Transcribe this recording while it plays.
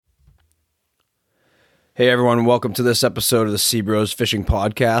Hey everyone, welcome to this episode of the Sea Bros Fishing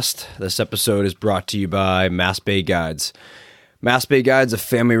Podcast. This episode is brought to you by Mass Bay Guides. Mass Bay Guides is a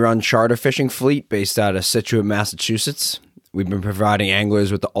family-run charter fishing fleet based out of Scituate, Massachusetts. We've been providing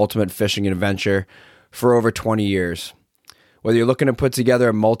anglers with the ultimate fishing adventure for over 20 years. Whether you're looking to put together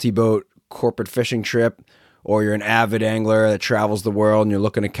a multi-boat corporate fishing trip, or you're an avid angler that travels the world and you're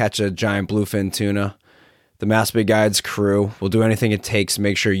looking to catch a giant bluefin tuna, the Mass Bay Guides crew will do anything it takes to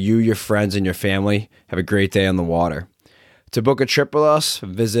make sure you, your friends, and your family have a great day on the water. To book a trip with us,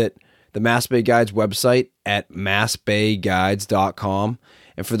 visit the Mass Bay Guides website at massbayguides.com.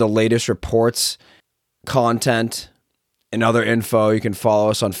 And for the latest reports, content, and other info, you can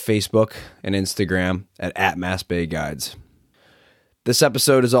follow us on Facebook and Instagram at @MassBayGuides. This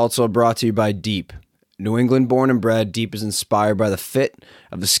episode is also brought to you by Deep. New England born and bred, Deep is inspired by the fit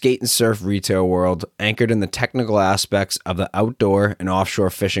of the skate and surf retail world, anchored in the technical aspects of the outdoor and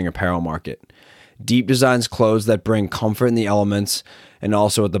offshore fishing apparel market. Deep designs clothes that bring comfort in the elements and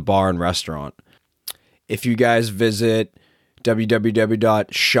also at the bar and restaurant. If you guys visit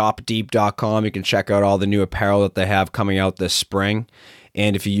www.shopdeep.com, you can check out all the new apparel that they have coming out this spring.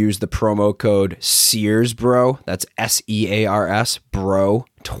 And if you use the promo code SEARSBRO, that's SEARS,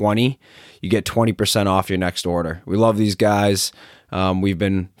 BRO20, you get 20% off your next order. We love these guys. We've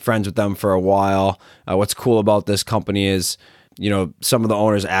been friends with them for a while. What's cool about this company is, some of the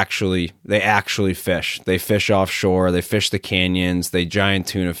owners actually fish. They fish offshore. They fish the canyons. They giant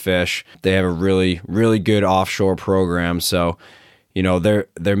tuna fish. They have a really, really good offshore program. So,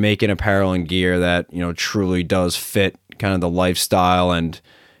 they're making apparel and gear that, truly does fit kind of the lifestyle and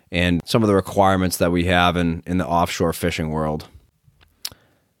some of the requirements that we have in the offshore fishing world.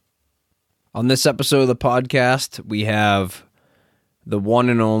 On this episode of the podcast, we have the one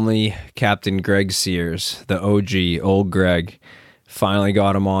and only Captain Greg Sears, the OG, old Greg. Finally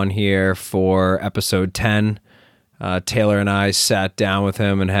got him on here for episode 10. Taylor and I sat down with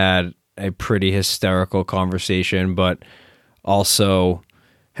him and had a pretty hysterical conversation, but also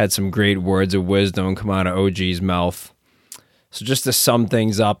had some great words of wisdom come out of OG's mouth. So just to sum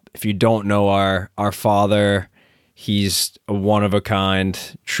things up, if you don't know our father, he's a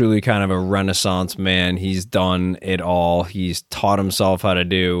one-of-a-kind, truly kind of a Renaissance man. He's done it all. He's taught himself how to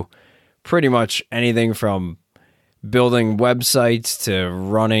do pretty much anything from building websites to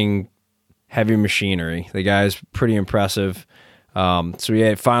running heavy machinery. The guy's pretty impressive. So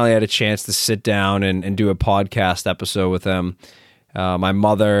we finally had a chance to sit down and do a podcast episode with him. My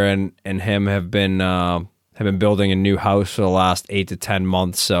mother and him have been building a new house for the last 8 to 10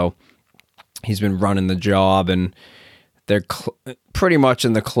 months, so he's been running the job, and they're pretty much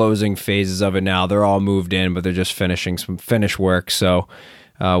in the closing phases of it now. They're all moved in, but they're just finishing some finish work. So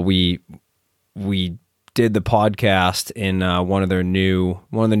we did the podcast in one of the new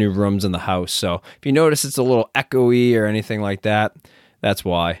rooms in the house. So if you notice it's a little echoey or anything like that, that's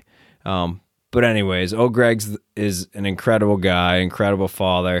why. But anyways, Greg is an incredible guy, incredible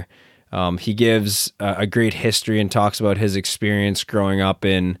father. He gives a great history and talks about his experience growing up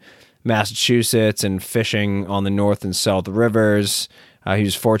in Massachusetts and fishing on the North and South rivers. He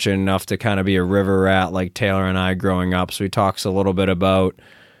was fortunate enough to kind of be a river rat like Taylor and I growing up. So he talks a little bit about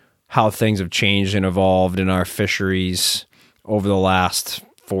how things have changed and evolved in our fisheries over the last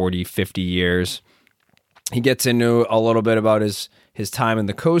 40, 50 years. He gets into a little bit about his time in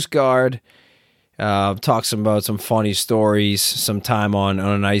the Coast Guard. Talks about some funny stories, some time on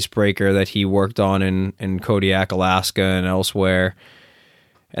an icebreaker that he worked on in Kodiak, Alaska and elsewhere.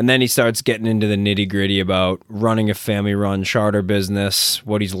 And then he starts getting into the nitty-gritty about running a family-run charter business,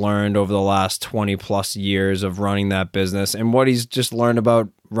 what he's learned over the last 20-plus years of running that business, and what he's just learned about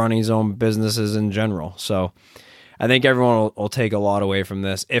running his own businesses in general. So I think everyone will take a lot away from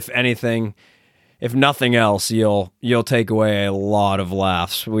this. If anything, if nothing else, you'll take away a lot of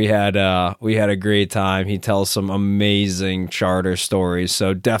laughs. We had a great time. He tells some amazing charter stories,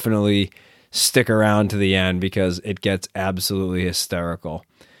 so definitely stick around to the end because it gets absolutely hysterical.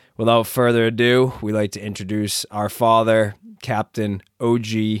 Without further ado, we'd like to introduce our father, Captain OG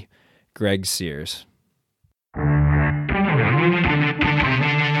Greg Sears.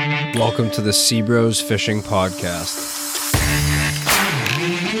 Welcome to the Sea Bros Fishing Podcast.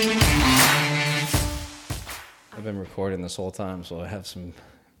 I've been recording this whole time, so I have some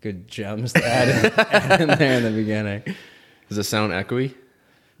good gems to add in there in the beginning. Does it sound echoey?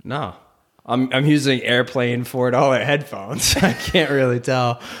 No. I'm using Airplane $4 headphones. I can't really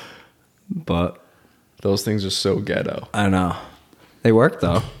tell. But those things are so ghetto. I know. They work,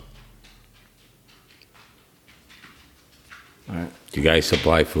 though. All right. Do you guys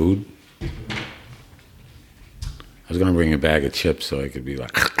supply food? I was going to bring a bag of chips so I could be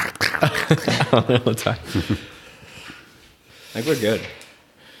like... I don't know what time. I think we're good.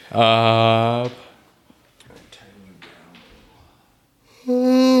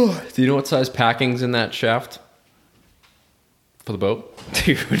 Do you know what size packing's in that shaft for the boat?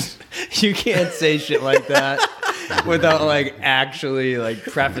 Dude, you can't say shit like that without like actually like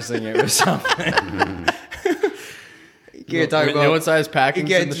prefacing it with something. You can't talk You know about what size packing's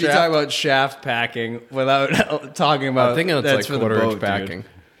in the you shaft? talk about shaft packing without talking about. I'm thinking it's that's like for the quarter-inch boat, packing. dude.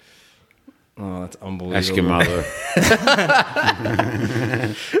 Oh, that's unbelievable. Ask your mother.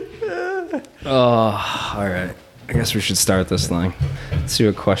 Oh, all right. I guess we should start this thing. Let's see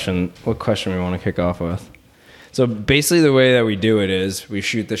what question we want to kick off with. So basically, the way that we do it is we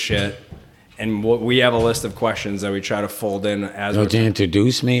shoot the shit, and we have a list of questions that we try to fold in as. Don't you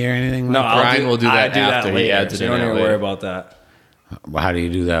introduce me or anything? No, Like Brian will do I that do after that he later, adds it so you in don't even later. worry about that. Well, how do you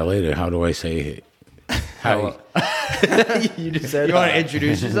do that later? How do I say it? How? You just said you want to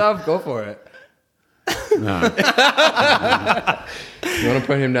introduce yourself? Go for it. No. You want to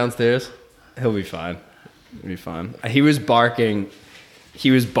put him downstairs? He'll be fine. He'll be fine. He was barking. He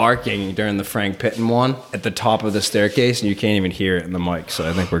was barking during the Frank Pitton one at the top of the staircase, and you can't even hear it in the mic. So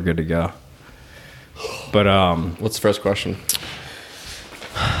I think we're good to go. But What's the first question?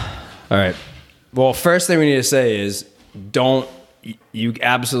 all right. Well, first thing we need to say is you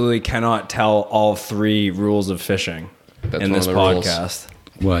absolutely cannot tell all 3 rules of fishing That's in one this of the rules. podcast.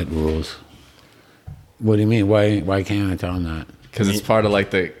 What rules? What do you mean? Why can't I tell them that? Because it's part of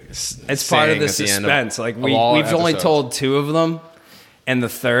like the. It's part of the suspense. Like we've only episodes. told 2 of them, and the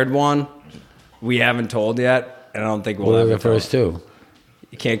third one we haven't told yet. And I don't think we'll What are ever the tell. first 2?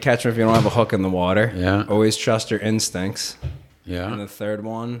 You can't catch them if you don't have a hook in the water. Yeah. Always trust your instincts. And Yeah. the third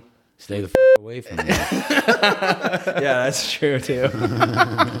one, Stay the away from me. yeah, that's true too.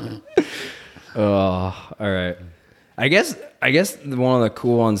 Oh, all right. I guess one of the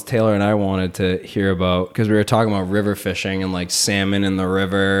cool ones Taylor and I wanted to hear about, because we were talking about river fishing and like salmon in the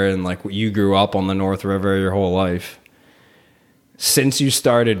river, and like you grew up on the North River your whole life. Since you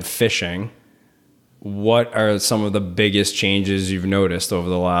started fishing, what are some of the biggest changes you've noticed over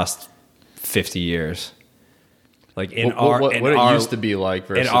the last 50 years? Like in What it used to be like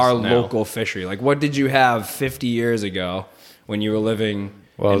versus in our now. local fishery. Like what did you have 50 years ago when you were living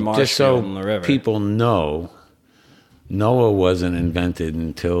in Well, just so Marshfield on the river? people know, Noah wasn't invented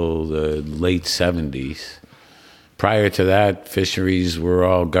until the late 70s. Prior to that, fisheries were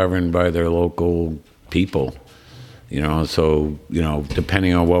all governed by their local people. So,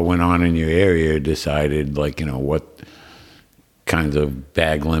 depending on what went on in your area, decided, what kinds of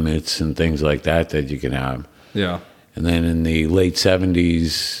bag limits and things like that you can have. Yeah. And then in the late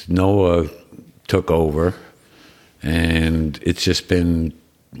 70s, Noah took over, and it's just been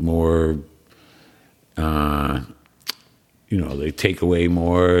more, they take away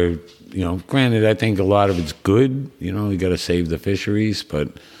more. Granted, I think a lot of it's good. You got to save the fisheries, but,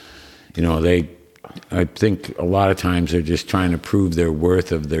 I think a lot of times they're just trying to prove their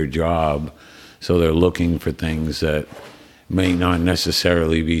worth of their job, so they're looking for things that may not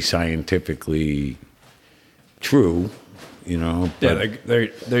necessarily be scientifically true, But, Yeah,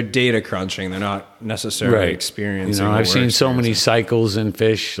 they're data crunching. They're not necessarily experiencing. what I've we're seen so many experiencing. cycles in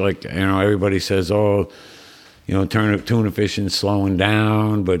fish. Like, everybody says, tuna fishing's slowing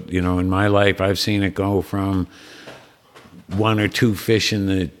down. But, in my life, I've seen it go from 1 or 2 fish in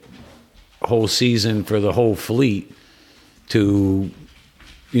the whole season for the whole fleet to,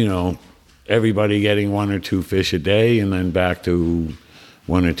 everybody getting 1 or 2 fish a day, and then back to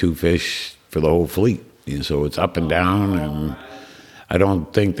 1 or 2 fish for the whole fleet. So it's up and down, and I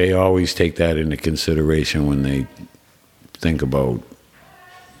don't think they always take that into consideration when they think about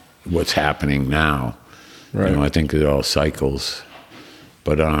what's happening now. Right. I think it all cycles.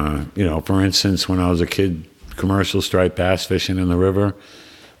 But, for instance, when I was a kid, commercial striped bass fishing in the river,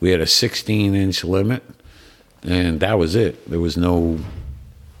 we had a 16-inch limit, and that was it. There was no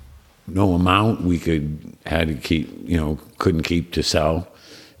amount we had to keep, couldn't keep to sell.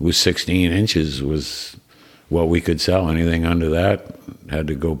 It was 16 inches was what we could sell. Anything under that had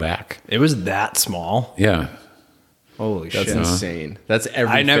to go back. It was that small. Yeah. Holy That's shit! insane. That's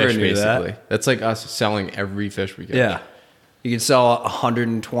every I never fish, knew that. basically. That's like us selling every fish we get. Yeah, you could sell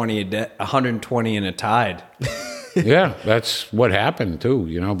 120 a day, 120 in a tide. Yeah, that's what happened too,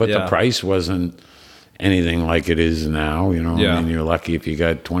 but Yeah. the price wasn't anything like it is now, Yeah. I mean, you're lucky if you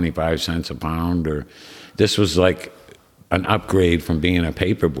got 25 cents a pound, or this was like an upgrade from being a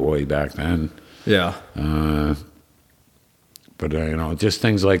paper boy back then. Yeah, But, just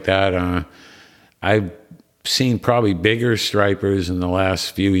things like that. I've seen probably bigger stripers in the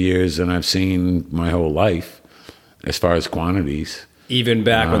last few years than I've seen my whole life as far as quantities. Even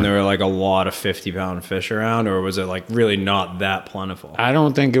back when there were like a lot of 50-pound fish around, or was it like really not that plentiful? I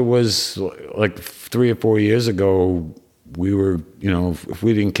don't think it was like 3 or 4 years ago. We were, if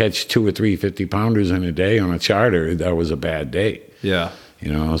we didn't catch 2 or 3 50-pounders in a day on a charter, that was a bad day. Yeah.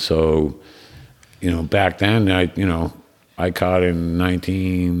 So, back then, I caught in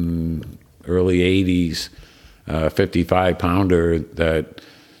early 80s, 55-pounder that,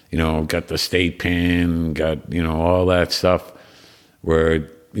 got the state pin, got, all that stuff where,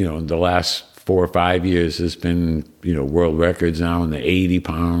 the last 4 or 5 years has been, world records now in the 80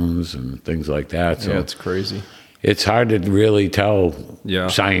 pounds and things like that. So Yeah, it's crazy. it's hard to really tell Yeah.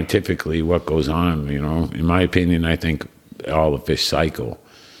 scientifically what goes on, In my opinion, I think all the fish cycle.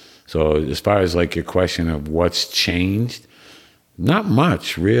 So as far as like your question of what's changed, not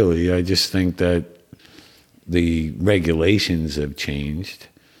much really. I just think that the regulations have changed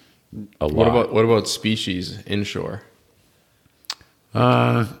a lot. What about species inshore?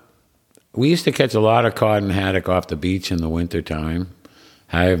 We used to catch a lot of cod and haddock off the beach in the wintertime.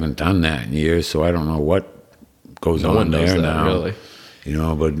 I haven't done that in years, so I don't know what goes No on one does there that, now. really.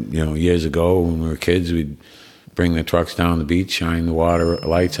 But years ago when we were kids, we'd bring the trucks down the beach, shine the water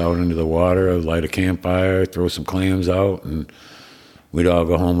lights out into the water, light a campfire, throw some clams out, and we'd all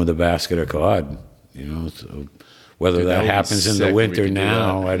go home with a basket of cod. So whether Dude, that that would be happens in sick the if we winter could do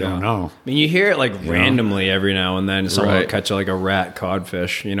now, that. I don't know. I mean, you hear it like randomly every now and then. Someone will Right. catch like a rat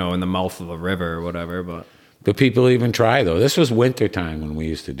codfish, in the mouth of a river or whatever. But But people even try though. This was winter time when we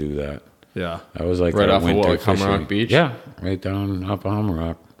used to do that. yeah, That was like Right our off of what, winter like Hummerock fishery. Beach? Yeah, right down off of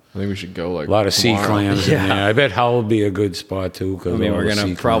Hummerock. I think we should go like A lot of sea tomorrow. clams in there. I bet Hull would be a good spot too. I mean, we're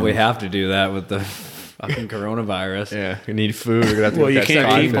gonna probably have to do that with the fucking coronavirus. Yeah, we need food. We're gonna have to Well, go you catch can't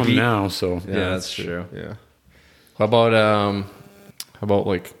cod keep fish. them now, so Yeah, that's true. Yeah. How about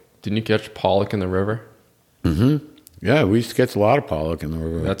like? Didn't you catch pollock in the river? yeah, we used to catch a lot of pollock in the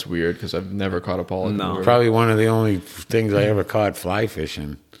river. That's weird because I've never caught a pollock. In the No. river. Probably one of the only things I ever caught fly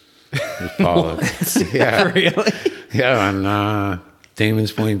fishing was pollock. yeah, Really? yeah, on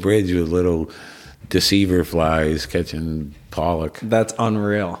Damon's Point Bridge with little deceiver flies catching pollock. That's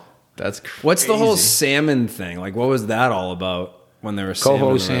unreal. That's crazy. What's the whole salmon thing? Like, what was that all about when there were salmon?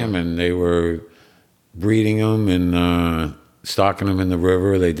 Coho in the river? salmon. They were breeding them and stocking them in the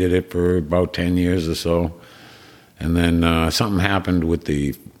river. They did it for about 10 years or so. And then something happened with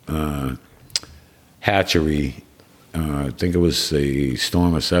the hatchery. I think it was the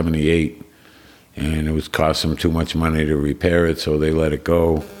storm of 78. And it was cost them too much money to repair it, so they let it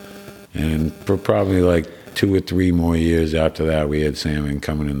go. And for probably like 2 or 3 more years after that, we had salmon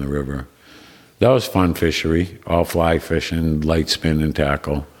coming in the river. That was fun fishery, all fly fishing, light spin and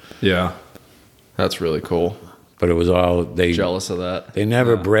tackle. Yeah. That's really cool. But it was all Jealous of that. They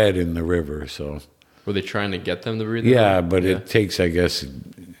never bred in the river, so Were they trying to get them to breed? yeah. But it takes, I guess,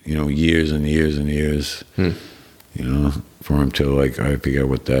 years and years and years, for them to I forget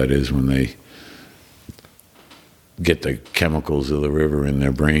what that is when they get the chemicals of the river in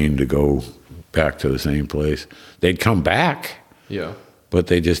their brain to go back to the same place. They'd come back, Yeah. but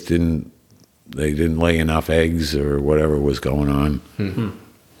they just didn't. They didn't lay enough eggs or whatever was going on.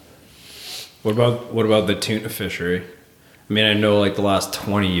 What about the tuna fishery? I mean, I know like the last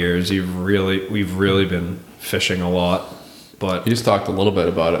 20 years, we've really been fishing a lot, but You just talked a little bit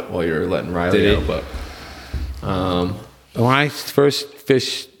about it while you were letting Riley Did out, he? but When I first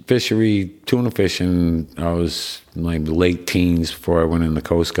fishery tuna fishing, I was in like late teens before I went in the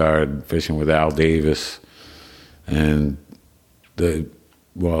Coast Guard fishing with Al Davis. And the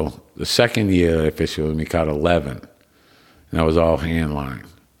second year I fished with him, he caught 11. And that was all hand line.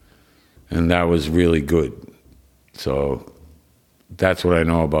 And that was really good. So that's what I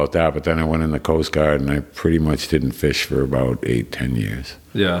know about that. But then I went in the Coast Guard and I pretty much didn't fish for about 8-10 years.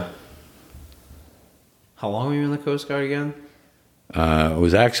 yeah. How long were you in the Coast Guard again? I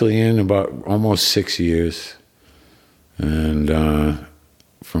was actually in about almost 6 years, and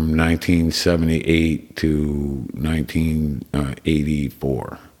from 1978 to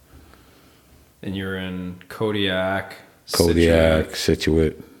 1984. And you were in Kodiak, Kodiak,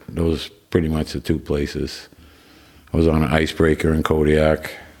 Scituate, those pretty much the 2 places. I was on an icebreaker in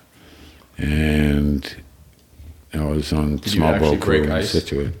Kodiak, and I was on you small actually boat crew break in ice?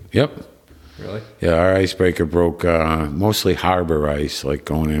 Scituate. Yep. really? Yeah, our icebreaker broke mostly harbor ice, like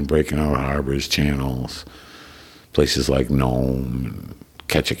going in and breaking out harbors, channels, places like Nome, and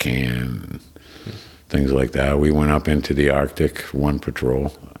Ketchikan, things like that. We went up into the Arctic, one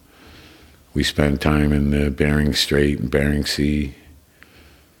patrol. We spent time in the Bering Strait and Bering Sea.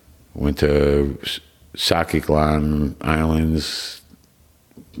 Went to Sakhalin Islands,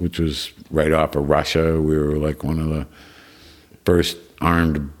 which was right off of Russia. We were like one of the first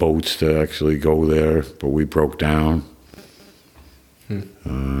armed boats to actually go there, but we broke down.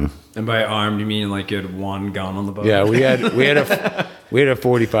 And by armed, you mean like you had one gun on the boat? Yeah, we had a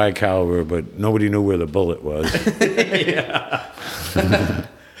 45 caliber, but nobody knew where the bullet was.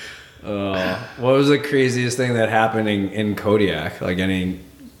 What was the craziest thing that happened in Kodiak? Like any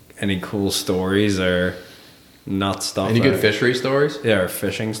cool stories or nut stuff? Any good fishery stories? Yeah, or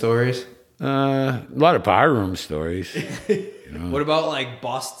fishing stories. A lot of barroom stories. What about like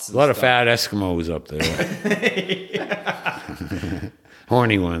busts? A lot of fat Eskimos up there.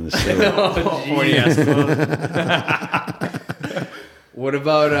 Horny ones. Too. Horny Eskimos. What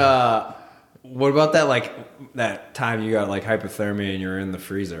about that that time you got like hypothermia and you were in the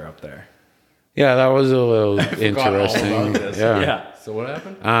freezer up there? Yeah, that was a little All interesting. about this. Yeah. So what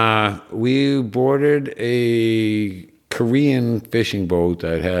happened? We boarded a Korean fishing boat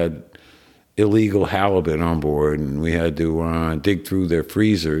that had illegal halibut on board, and we had to dig through their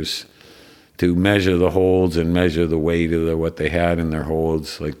freezers to measure the holds and measure the weight of what they had in their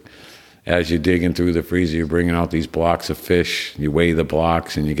holds. Like, as you're digging through the freezer, you're bringing out these blocks of fish. You weigh the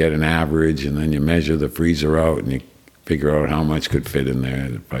blocks and you get an average, and then you measure the freezer out and you figure out how much could fit in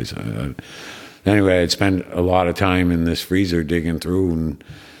there. Anyway, I'd spent a lot of time in this freezer digging through, and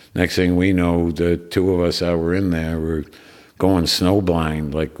next thing we know, the two of us that were in there were going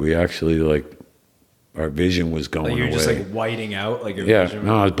snowblind. Like, we actually, our vision was going Like you're away. just like whiting out, like your Yeah, vision.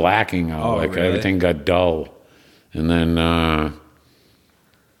 no, I was blacking out. Oh, like really? everything got dull. And then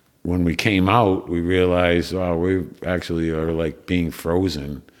when we came out, we realized, wow, we actually are like being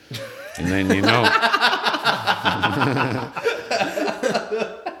frozen. And then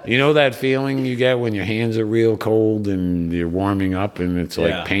you know that feeling you get when your hands are real cold and you're warming up and it's like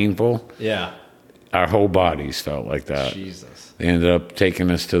Yeah. painful? Yeah. Our whole bodies felt like that. Jesus. They ended up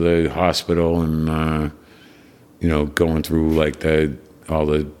taking us to the hospital and, going through like all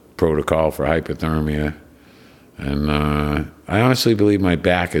the protocol for hypothermia. And I honestly believe my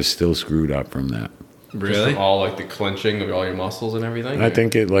back is still screwed up from that. Just Really? from all like the clenching of all your muscles and everything? I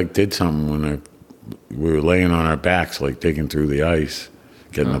think it did something when we were laying on our backs, like digging through the ice,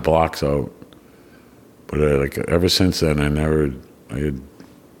 getting the blocks out. But ever since then, I had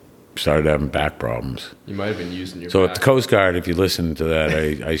started having back problems. You might have been using your So back. at the Coast Guard, if you listen to that,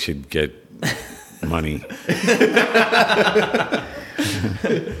 I should get money.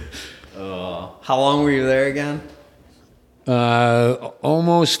 How long were you there again?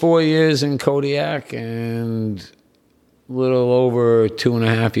 Almost 4 years in Kodiak and a little over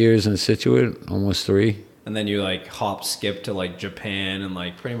 2.5 years in Scituate, almost 3. And then you like skip to like Japan and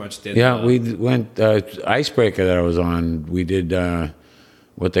like pretty much did. Yeah, we went icebreaker that I was on. We did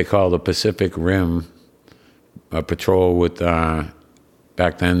what they call the Pacific Rim patrol with.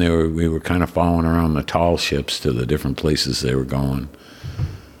 Back then, we were kind of following around the tall ships to the different places they were going,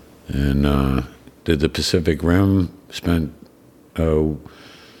 and did the Pacific Rim. Spent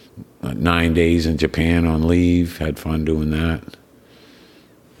 9 days in Japan on leave. Had fun doing that,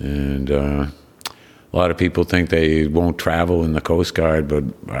 and. A lot of people think they won't travel in the Coast Guard, but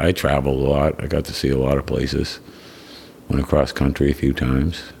I traveled a lot. I got to see a lot of places. Went across country a few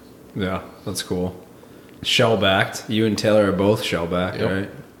times. Yeah, that's cool. Shell backed. You and Taylor are both shell backed, Yep.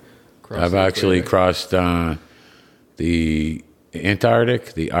 right? I've actually crossed the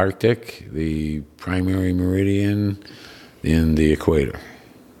Antarctic, the Arctic, the primary meridian, and the equator.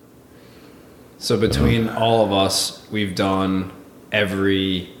 So between all of us, we've done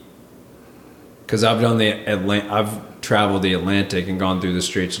because I've done I've traveled the Atlantic and gone through the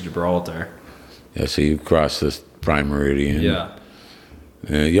Straits of Gibraltar. Yeah, so you crossed the prime meridian. Yeah.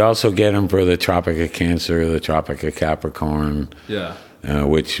 You also get them for the Tropic of Cancer, the Tropic of Capricorn, Yeah.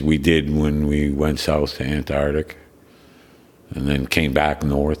 which we did when we went south to Antarctic, and then came back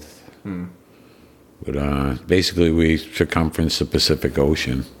north. But basically, we circumferenced the Pacific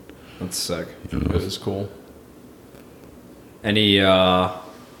Ocean. That's sick. It was cool. Any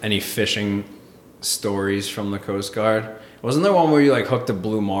fishing stories from the Coast Guard? Wasn't there one where you like hooked a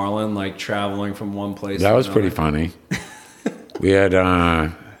blue marlin, like traveling from one place? That to was pretty another? funny. We had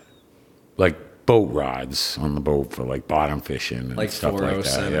like boat rods on the boat for like bottom fishing and Like stuff like 4.0 that.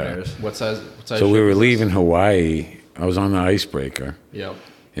 centimeters. What size So ship we were was this? leaving Hawaii. I was on the icebreaker. Yep.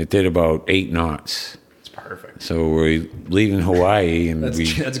 It did about 8 knots. It's perfect. So we're leaving Hawaii, and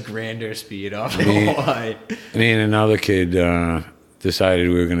That's grander speed off of Hawaii. me and another kid decided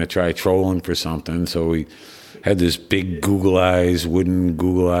we were going to try trolling for something. So we had this big wooden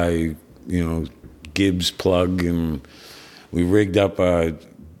Google Eye, Gibbs plug, and we rigged up a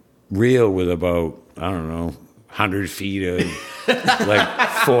reel with about, 100 feet of like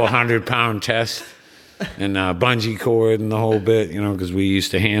 400-pound test. and bungee cord and the whole bit, because we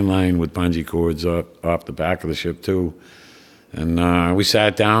used to hand line with bungee cords off the back of the ship too. And we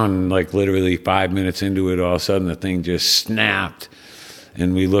sat down, and like literally 5 minutes into it, all of a sudden the thing just snapped.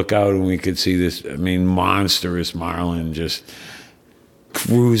 And we look out and we could see this, monstrous marlin just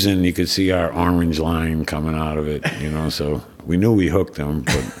cruising. You could see our orange line coming out of it, so we knew we hooked them.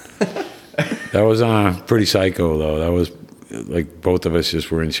 But that was pretty psycho, though. That was like both of us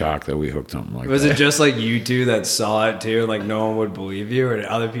just were in shock that we hooked something like that. Was it just like you two that saw it too? Like no one would believe you, or did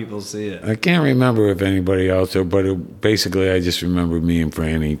other people see it? I can't remember if anybody else did, but basically I just remember me and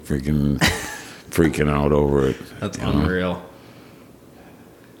Franny freaking out over it. That's unreal.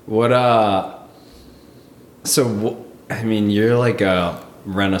 What, you're like a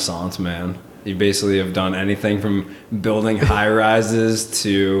Renaissance man. You basically have done anything from building high rises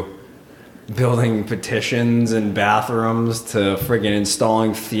to building petitions and bathrooms to friggin'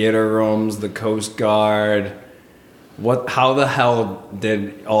 installing theater rooms, the Coast Guard. How the hell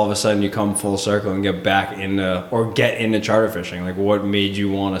did all of a sudden you come full circle and get into charter fishing? Like what made you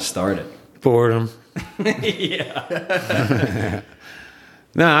want to start it? Boredom. Yeah.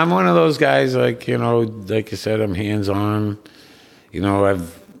 No, I'm one of those guys, like you said, I'm hands-on.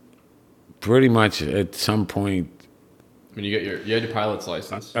 I've pretty much at some point... you had your pilot's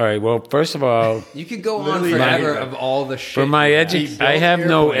license. All right, well, first of all... You could go on forever of all the shit. For my I have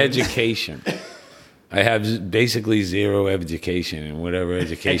no education. I have basically zero education in whatever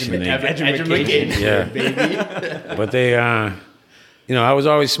education they have. Yeah. Baby. But they, I was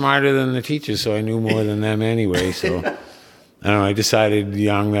always smarter than the teachers, so I knew more than them anyway, so... I decided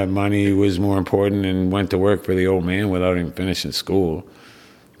young that money was more important and went to work for the old man without even finishing school.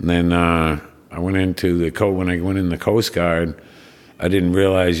 And then I went into when I went in the Coast Guard, I didn't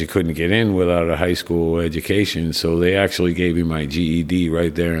realize you couldn't get in without a high school education. So they actually gave me my GED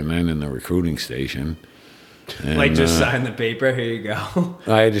right there and then in the recruiting station. And, just sign the paper, here you go.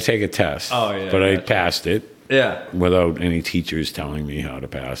 I had to take a test. Oh, yeah. But I passed it. Yeah. Without any teachers telling me how to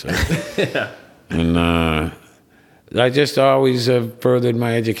pass it. Yeah. And I just always have furthered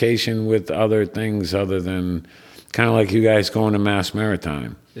my education with other things other than kind of like you guys going to Mass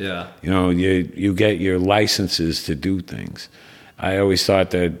Maritime. Yeah. You get your licenses to do things. I always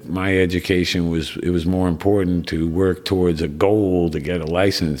thought that my education was more important to work towards a goal to get a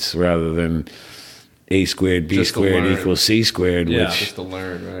license rather than A squared, B squared equals C squared. Yeah, which, just to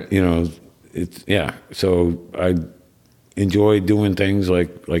learn, right? So I enjoyed doing things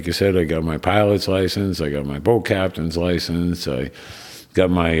like you said. I got my pilot's license. I got my boat captain's license. I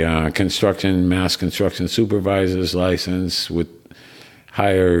got my mass construction supervisor's license with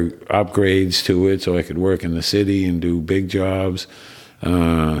higher upgrades to it, so I could work in the city and do big jobs.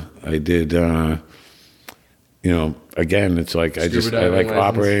 I did. Again, it's like I like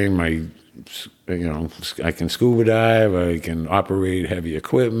operating my. I can scuba dive. I can operate heavy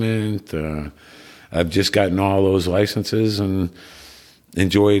equipment. I've just gotten all those licenses and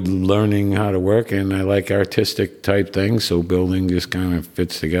enjoyed learning how to work, and I like artistic type things, so building just kind of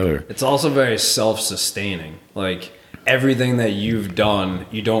fits together. It's also very self-sustaining. Like everything that you've done,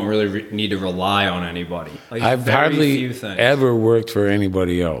 you don't really need to rely on anybody. Like, I've hardly ever worked for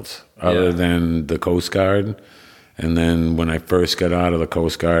anybody else other than the Coast Guard. And then when I first got out of the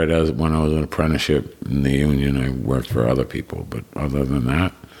Coast Guard, when I was an apprenticeship in the union, I worked for other people. But other than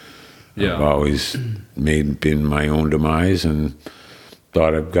that, I've always been my own demise and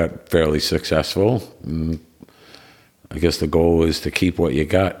thought I've got fairly successful. And I guess the goal is to keep what you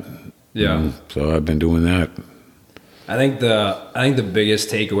got. Yeah. And so I've been doing that. I think the biggest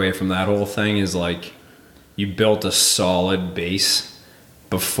takeaway from that whole thing is like you built a solid base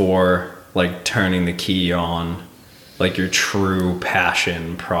before like turning the key on like your true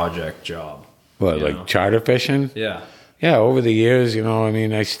passion project job. What, like charter fishing? Yeah. Yeah, over the years,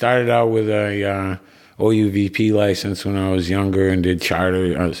 I started out with a OUVP license when I was younger and did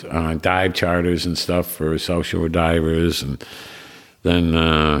dive charters and stuff for South Shore divers. And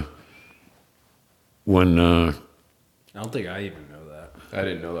then when... I don't think I even know that. I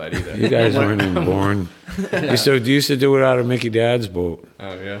didn't know that either. You guys weren't even born. You used to do it out of Mickey Dad's boat.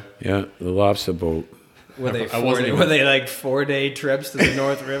 Oh, yeah? Yeah, the lobster boat. Were they like 4-day trips to the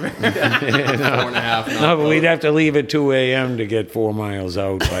North River? 4.5. No, but we'd have to leave at 2 a.m. to get 4 miles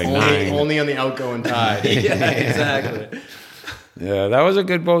out by 9. Only on the outgoing tide. Yeah, exactly. Yeah, that was a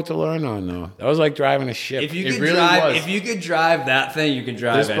good boat to learn on, though. That was like driving a ship. If you could drive that thing, you could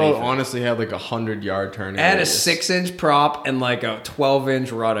drive anything. This boat honestly had like 100-yard turning. It had a 6-inch prop and like a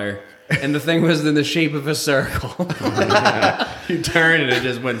 12-inch rudder. And the thing was in the shape of a circle. You turned and it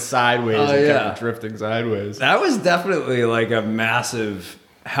just went sideways and kept drifting sideways. That was definitely like a massive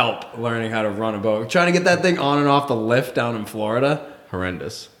help learning how to run a boat. Trying to get that thing on and off the lift down in Florida.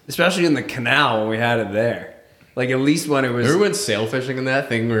 Horrendous. Especially in the canal when we had it there. Like, at least when it was... Remember when sail fishing in that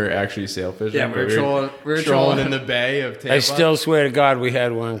thing? We were actually sail fishing. Yeah, we were trolling in the bay of Tampa. I still swear to God we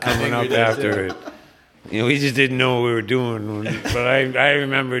had one coming up we did after too. it. We just didn't know what we were doing. But I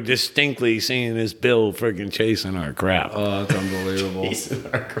remember distinctly seeing this Bill freaking chasing our crap. Oh, that's unbelievable. Chasing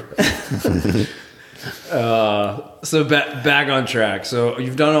our crap. So back on track. So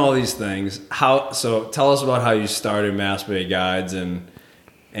you've done all these things. So tell us about how you started Mass Bay Guides and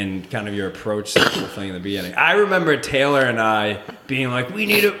kind of your approach to the whole thing in the beginning. I remember Taylor and I being like, we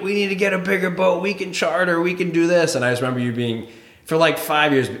need to get a bigger boat. We can charter. We can do this. And I just remember you being, for like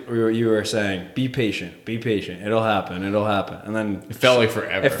 5 years, you were saying, be patient. It'll happen. And then It felt like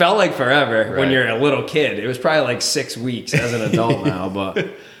forever. It felt like forever when Right. you're a little kid. It was probably like 6 weeks as an adult now, but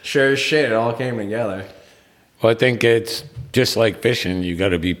sure as shit, it all came together. Well, I think it's just like fishing. You got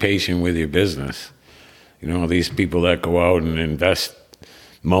to be patient with your business. These people that go out and invest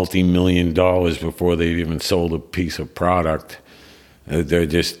multi-million dollars before they've even sold a piece of product, they're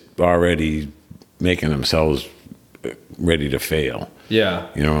just already making themselves ready to fail. Yeah.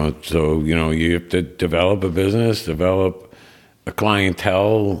 So you have to develop a business, develop a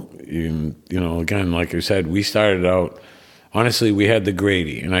clientele. Again, like I said, we started out, honestly, we had the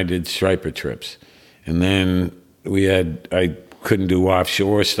Grady, and I did striper trips. And then I couldn't do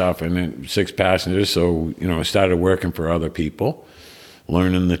offshore stuff, and then 6 passengers, so, I started working for other people,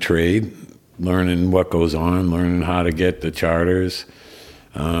 learning the trade, learning what goes on, learning how to get the charters.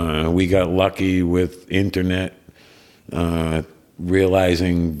 We got lucky with internet,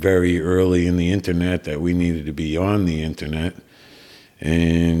 realizing very early in the internet that we needed to be on the internet,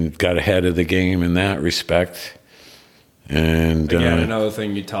 and got ahead of the game in that respect. And Again, another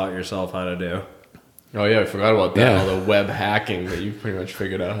thing you taught yourself how to do. Oh yeah, I forgot about that. Yeah. All the web hacking that you pretty much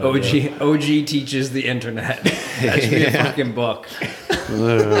figured out. How to do. OG teaches the internet. That should be a fucking book.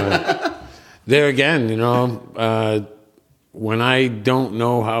 there again, when I don't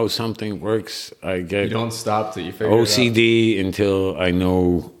know how something works, I You get don't stop till you figure it out. OCD until I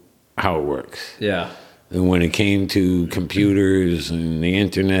know how it works. Yeah. And when it came to computers and the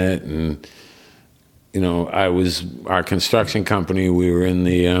internet, and our construction company. We were in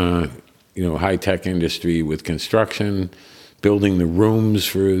the high-tech industry with construction, building the rooms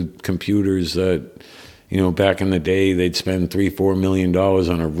for computers that, back in the day, they'd spend $3-4 million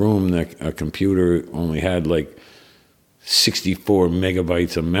on a room that a computer only had like 64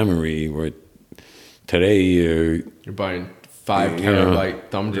 megabytes of memory, where today, You're buying 5 terabyte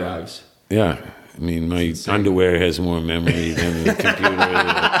thumb drives. yeah, I mean, my underwear has more memory than the computer.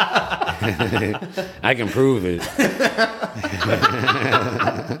 I can prove it.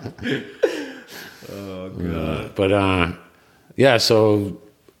 Oh, God. But yeah, so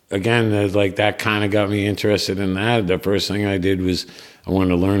again, that kind of got me interested in that. The first thing I did was I wanted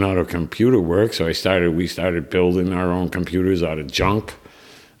to learn how a computer works, so we started building our own computers out of junk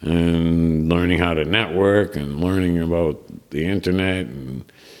and learning how to network and learning about the internet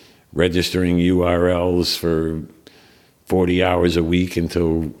and registering URLs for 40 hours a week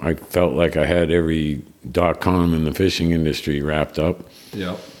until I felt like I had every .com in the fishing industry wrapped up.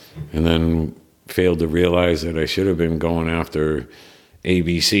 Yep. And then failed to realize that I should have been going after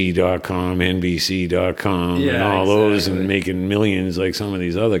ABC.com, NBC.com, and Yeah, all those, exactly. and making millions like some of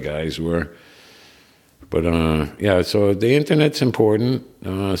these other guys were. But yeah, so the internet's important.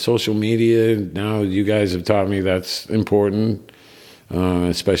 Social media, now you guys have taught me that's important,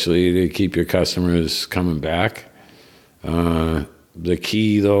 especially to keep your customers coming back. The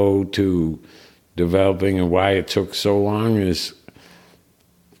key, though, to developing and why it took so long is,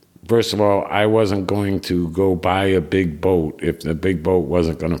 first of all, I wasn't going to go buy a big boat if the big boat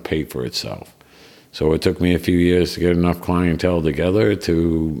wasn't going to pay for itself. So it took me a few years to get enough clientele together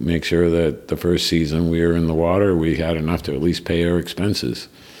to make sure that the first season we were in the water, we had enough to at least pay our expenses.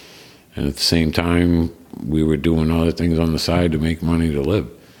 And at the same time, we were doing other things on the side to make money to live.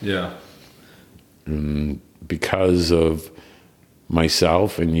 Yeah. Because of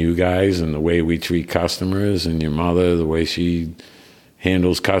myself and you guys and the way we treat customers, and your mother, the way she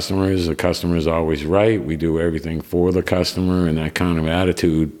handles customers, the customer's always right. We do everything for the customer, and that kind of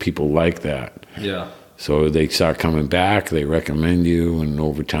attitude, people like that. Yeah. So they start coming back, they recommend you, and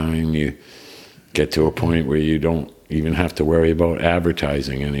over time you get to a point where you don't even have to worry about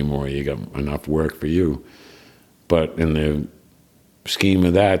advertising anymore. You got enough work for you. But in the scheme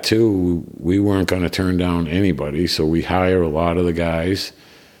of that too, we weren't going to turn down anybody, so we hire a lot of the guys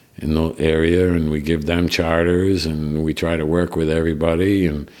in the area, and we give them charters, and we try to work with everybody,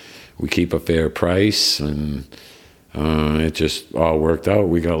 and we keep a fair price. And It just all worked out.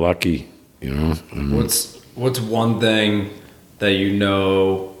 We got lucky, you know. What's one thing that you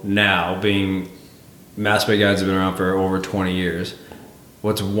know now, being Mass Bay Guides have been around for over 20 years?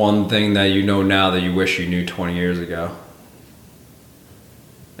 What's one thing that you know now that you wish you knew 20 years ago?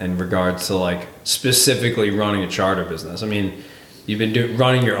 In regards to like specifically running a charter business. I mean, you've been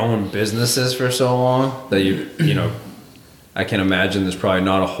running your own businesses for so long that you know, I can imagine there's probably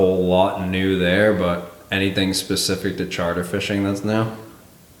not a whole lot new there, but anything specific to charter fishing that's new?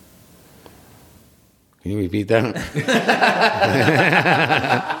 Can you repeat that?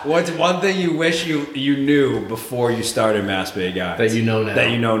 What's one thing you wish you knew before you started Mass Bay Guides? That you know now.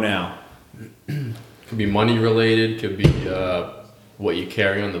 That you know now. Could be money related. Could be what you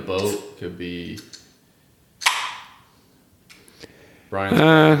carry on the boat. Could be Brian's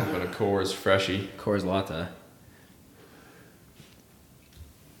open a Coors Freshie. Coors Latte.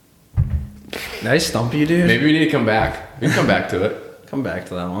 Nice stump you, dude. Maybe we need to come back. We can come back to it. Come back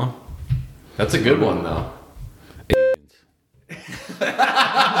to that one. That's a good one, though.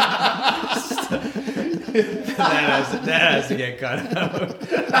 that has to get cut out.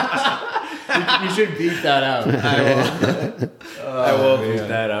 You should beat that out. I will beat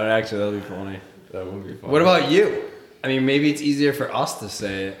that out. Actually, that'll be funny. That would be fun. What about you? I mean, maybe it's easier for us to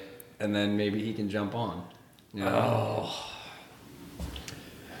say it, and then maybe he can jump on. You know?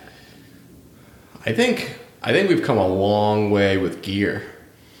 I think we've come a long way with gear.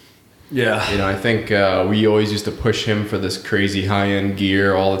 Yeah. You know, I think we always used to push him for this crazy high-end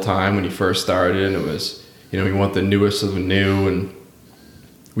gear all the time when he first started, and it was, you know, we want the newest of the new, and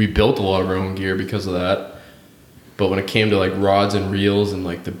we built a lot of our own gear because of that. But when it came to like rods and reels and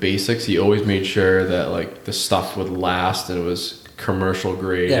like the basics, he always made sure that like the stuff would last and it was commercial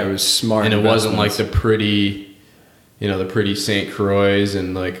grade. Yeah, it was smart. And it wasn't like the pretty, you know, the pretty St. Croix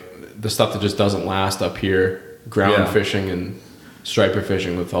and like the stuff that just doesn't last up here. Ground fishing and striper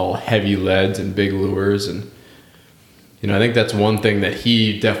fishing with all heavy leads and big lures. And, you know, I think that's one thing that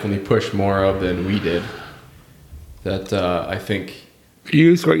he definitely pushed more of than we did. That I think...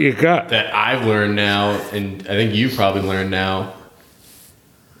 Use what you got. That I've learned now, and I think you probably learned now,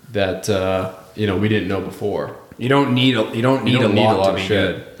 that, you know, we didn't know before. You don't need a lot to be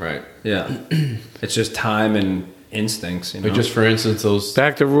good. Right. Yeah. It's just time and instincts, you know? Like just for instance, those...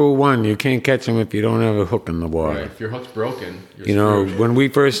 Back to rule one, you can't catch them if you don't have a hook in the water. Right. If your hook's broken, you're you know, screwed. when we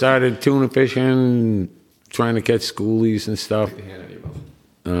first started tuna fishing, trying to catch schoolies and stuff,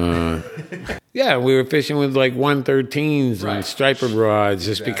 yeah, we were fishing with like 113s and striper rods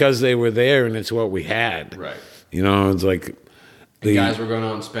just because they were there and it's what we had. Right. You know, it's like... The guys were going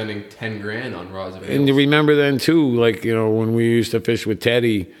out and spending $10,000 on rods and reels. And you remember then too, like, you know, when we used to fish with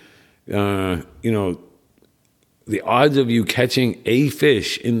Teddy, you know, the odds of you catching a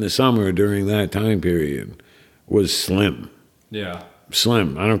fish in the summer during that time period was slim. Yeah.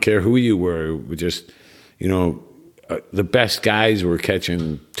 Slim. I don't care who you were. We just, you know, the best guys were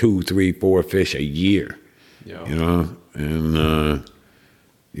catching 2, 3, 4 fish a year. Yeah. You know, and,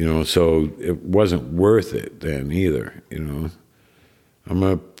 you know, so it wasn't worth it then either, you know. I'm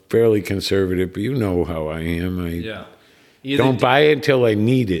a fairly conservative, but you know how I am. I don't buy it until I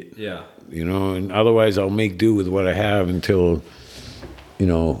need it. Yeah. You know, and otherwise I'll make do with what I have until, you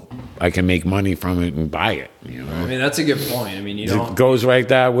know, I can make money from it and buy it. You know, I mean, that's a good point. I mean, you don't... It goes like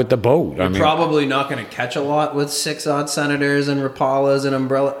that with the boat. You're probably not going to catch a lot with 6-odd Senators and Rapalas and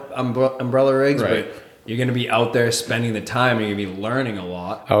umbrella rigs, but you're going to be out there spending the time and you're going to be learning a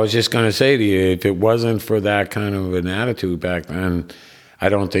lot. I was just going to say to you, if it wasn't for that kind of an attitude back then, I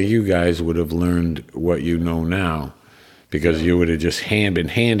don't think you guys would have learned what you know now, because you would have just been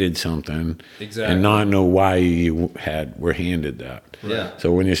handed something and not know why you were handed that. Yeah.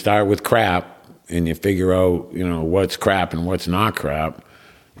 So when you start with crap and you figure out, you know, what's crap and what's not crap,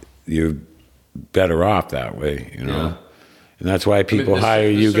 you're better off that way, you know. Yeah. And that's why people hire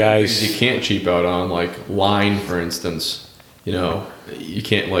you guys. Things you can't cheap out on, like line, for instance. You know, you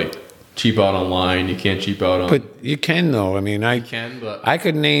can't like cheap out on line. You can't cheap out on. But you can though. I mean, I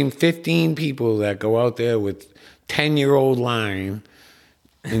could name 15 people that go out there with 10-year-old line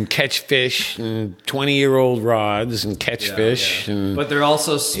and catch fish, and 20-year-old rods and catch fish. Yeah. And, but they're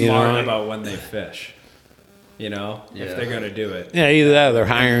also smart about when they fish. You know, if they're going to do it. Yeah, either that or they're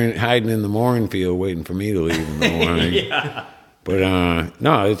hiding in the mooring field waiting for me to leave them the line. Yeah. But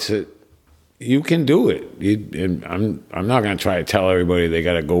no, you can do it. I'm not going to try to tell everybody they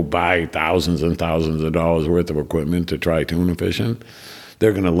got to go buy thousands and thousands of dollars worth of equipment to try tuna fishing.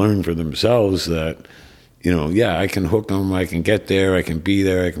 They're going to learn for themselves that, you know, yeah, I can hook them, I can get there, I can be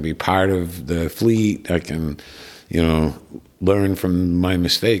there, I can be part of the fleet, I can, you know, learn from my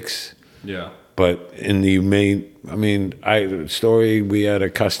mistakes. Yeah. But in the main, I mean, story, we had a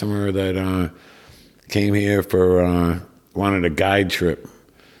customer that came here for, wanted a guide trip.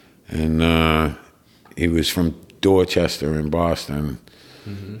 And he was from Dorchester in Boston.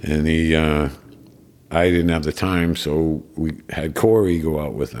 And I didn't have the time, so we had Corey go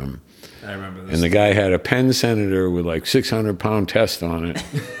out with him. I remember this. And the guy had a Penn Senator with like 600-pound test on it.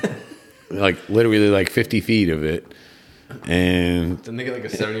 Like literally like 50 feet of it. And Didn't they get like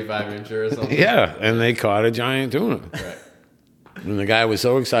a 75-incher or something? yeah, and they caught a giant tuna. Right. And the guy was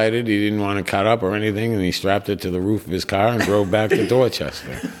so excited, he didn't want to cut up or anything, and he strapped it to the roof of his car and drove back to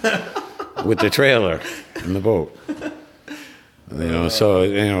Dorchester with the trailer and the boat. So,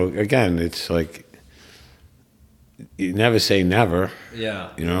 again, it's like, you never say never.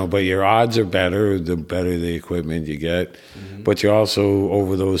 Yeah. But your odds are better the better the equipment you get. But you also,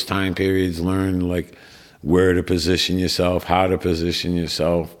 over those time periods, learn, like, where to position yourself, how to position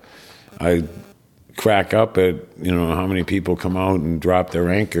yourself. I crack up at, how many people come out and drop their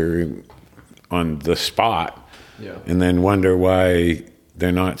anchor on the spot and then wonder why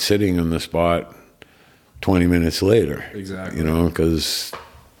they're not sitting on the spot 20 minutes later. Exactly. Because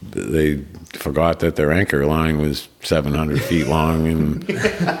they forgot that their anchor line was 700 feet long and,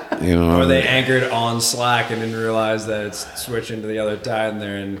 Or they anchored on slack and didn't realize that it's switching to the other tide and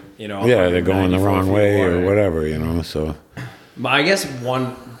they're in, they're going the 194 wrong feet way water. or whatever, so. I guess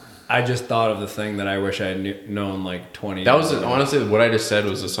I just thought of the thing that I wish I had known like 20 That years was ago. honestly what I just said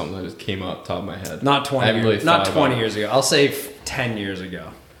was just something that just came up top of my head. Not I 20 haven't years, really not thought 20 about years ago. I'll say 10 years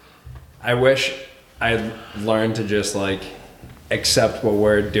ago. I wish I learned to just like accept what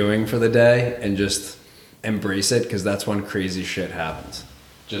we're doing for the day and just embrace it, because that's when crazy shit happens.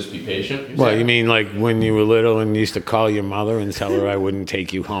 Just be patient. Well, you mean like when you were little and you used to call your mother and tell her I wouldn't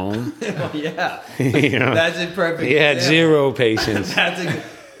take you home? Yeah. That's a perfect You had example. zero patience.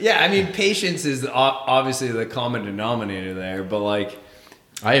 Yeah, I mean, patience is obviously the common denominator there, but like,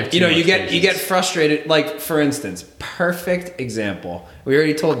 I have too you much get patience. frustrated. Like, for instance, perfect example. We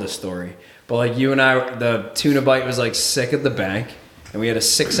already told this story, but like you and I, the tuna bite was like sick at the bank, and we had a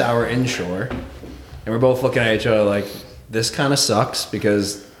 6-hour inshore, and we're both looking at each other like, this kind of sucks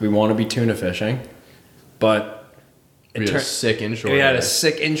because we want to be tuna fishing, but We had a sick inshore. we had a day.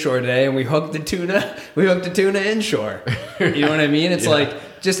 sick inshore day, and we hooked the tuna. We hooked the tuna inshore. You know what I mean? It's like,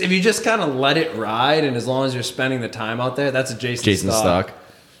 just if you just kind of let it ride, and as long as you're spending the time out there, that's a Jason Stock.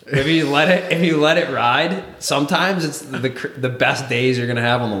 If you let it ride, sometimes it's the best days you're gonna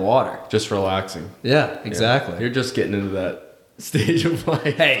have on the water. Just relaxing. Yeah, exactly. You're just getting into that stage of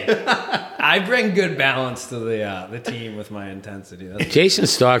life. Hey, I bring good balance to the team with my intensity. That's Jason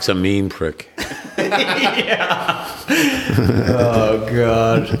Stock's a mean prick. oh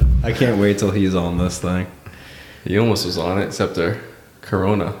god, I can't wait till he's on this thing. He almost was on it, except the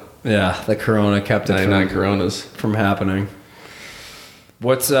Corona. Yeah, the Corona kept it 99 Coronas. from happening.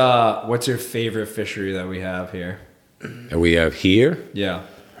 What's your favorite fishery that we have here? That we have here. Yeah,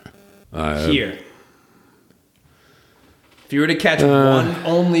 here. If you were to catch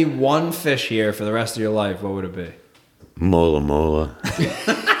only one fish here for the rest of your life, what would it be? Mola.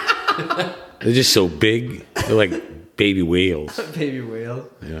 They're just so big. They're like baby whales. Baby whale.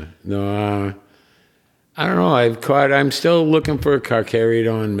 Yeah. No, I don't know. I'm still looking for a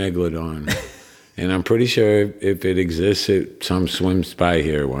Carcharodon megalodon. And I'm pretty sure if it exists, some swims by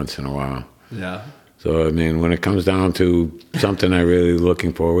here once in a while. Yeah. So, I mean, when it comes down to something I'm really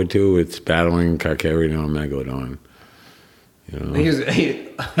looking forward to, it's battling Carcharodon megalodon. He's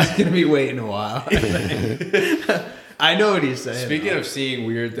going to be waiting a while. I know what he's saying. Speaking of seeing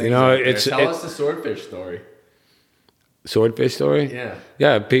weird things, tell us the swordfish story. Swordfish story? Yeah.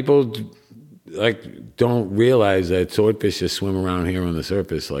 Yeah, people don't realize that swordfish just swim around here on the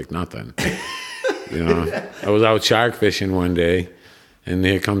surface like nothing. I was out shark fishing one day, and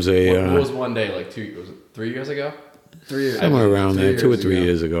here comes What was one day, like 3 years ago? 3 years. somewhere around there, 2 or 3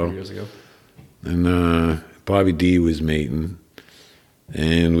 years 3 ago. years ago. And Bobby D was mating,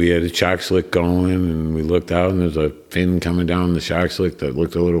 and we had a shark slick going, and we looked out, and there's a fin coming down the shark slick that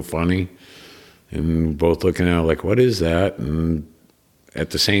looked a little funny, and both looking at it like, what is that? And at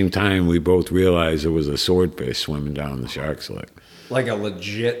the same time, we both realized it was a swordfish swimming down the shark slick. Like a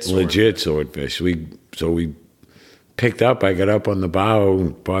legit sword. Legit swordfish. So we picked up. I got up on the bow.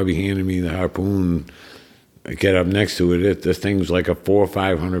 And Bobby handed me the harpoon. I get up next to it. This thing was like a 400 or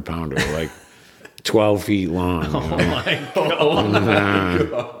 500 pounder, like 12 feet long. My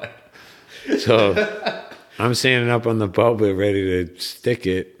God. So I'm standing up on the boat, ready to stick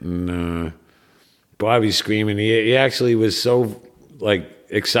it, and Bobby's screaming. He actually was so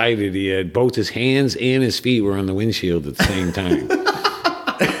excited. He had both his hands and his feet were on the windshield at the same time.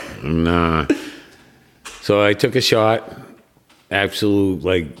 And, so I took a shot, absolute,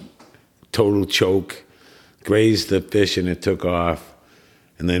 like, total choke, grazed the fish, and it took off.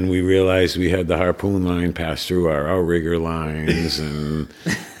 And then we realized we had the harpoon line pass through our outrigger lines, and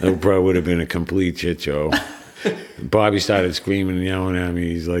that probably would have been a complete shit show. Bobby started screaming and yelling at me.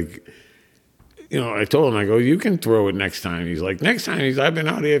 He's like, I told him, I go, you can throw it next time. He's like, next time? I've been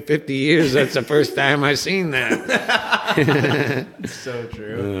out here 50 years. That's the first time I've seen that. So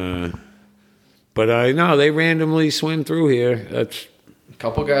true. But no, they randomly swim through here. That's A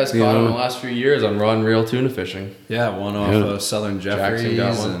couple guys caught him in the last few years on rod and reel tuna fishing. Yeah, one off Southern Jeffries.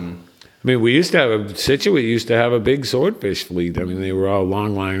 got one. And I mean, we used to have Scituate used to have a big swordfish fleet. I mean, they were all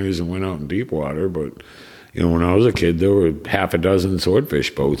longliners and went out in deep water. But when I was a kid, there were half a dozen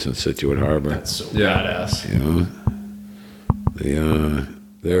swordfish boats in Scituate Harbor. That's so badass.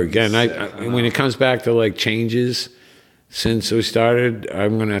 There again, when it comes back to like changes since we started,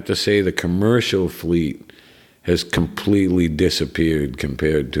 I'm going to have to say the commercial fleet has completely disappeared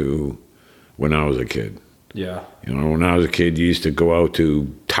compared to when I was a kid. yeah. When I was a kid, you used to go out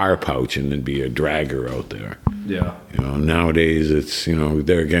to Tar Pouch and there'd be a dragger out there. Yeah. Nowadays it's,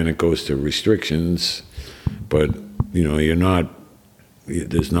 there again, it goes to restrictions, but,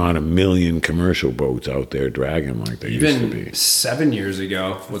 there's not a million commercial boats out there dragging like there used to be. Even 7 years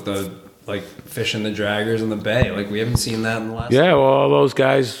ago with the fishing the draggers in the bay, we haven't seen that in the last. Yeah, well, all those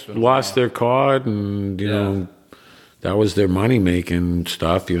guys lost their cod, and that was their money making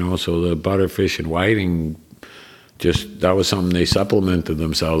stuff. So the butterfish and whiting, that was something they supplemented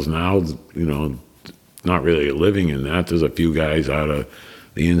themselves. Now, not really a living in that. There's a few guys out of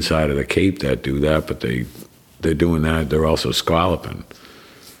the inside of the Cape that do that, but they're doing that. They're also scalloping.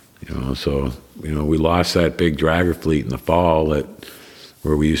 So we lost that big dragger fleet in the fall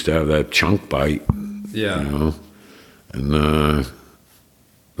where we used to have that chunk bite. Yeah. And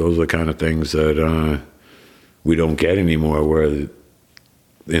those are the kind of things that we don't get anymore, where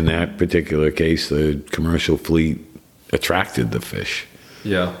in that particular case, the commercial fleet attracted the fish.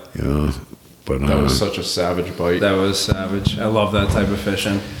 Yeah. But That was such a savage bite. That was savage. I love that type of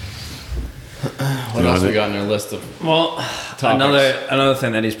fishing. What else we got on our list of Well, topics? another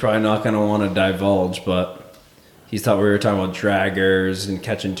thing that he's probably not going to want to divulge, but we were talking about draggers and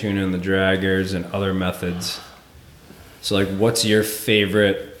catching tuna in the draggers and other methods. So, what's your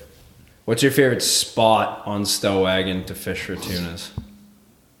favorite spot on Stowagon to fish for tunas?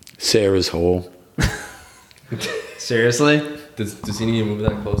 Sarah's Hole. Seriously? Does he need to move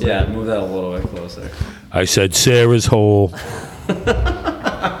that closer? Yeah, move that a little bit closer. I said Sarah's Hole.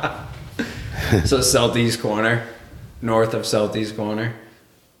 So Southeast corner, north of Southeast corner.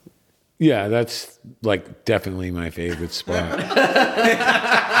 Yeah, that's definitely my favorite spot.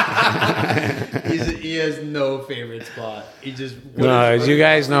 He has no favorite spot. He just As you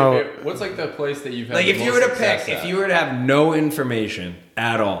guys know, What's the place that you've had if the you most were to success pick, at? if you were to have no information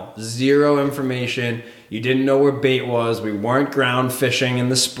at all, zero information, you didn't know where bait was, we weren't ground fishing in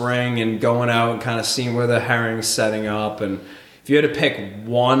the spring and going out and kind of seeing where the herring's setting up, and if you had to pick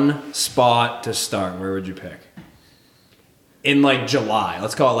one spot to start, where would you pick? In July,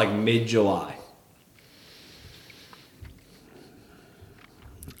 let's call it mid-July.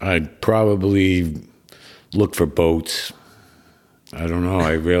 I'd probably look for boats. I don't know.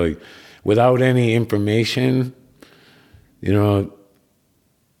 I really, without any information, I'm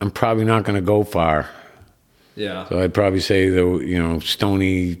probably not going to go far. Yeah. So I'd probably say the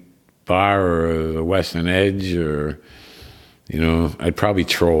Stony Bar or the Western Edge, or I'd probably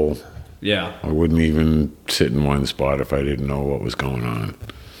troll. Yeah. I wouldn't even sit in one spot if I didn't know what was going on.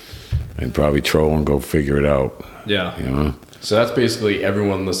 I'd probably troll and go figure it out. Yeah. So that's basically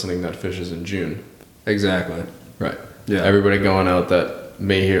everyone listening that fishes in June. Exactly. Right. Yeah. Everybody going out that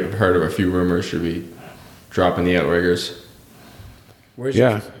may have heard of a few rumors should be dropping the outriggers.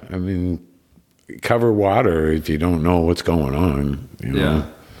 I mean, cover water if you don't know what's going on. Yeah.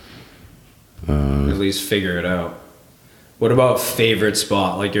 At least figure it out. What about favorite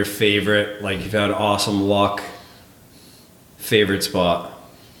spot? Your favorite, you've had awesome luck. Favorite spot?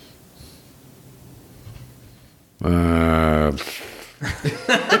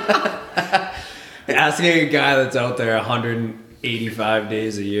 Asking a guy that's out there 185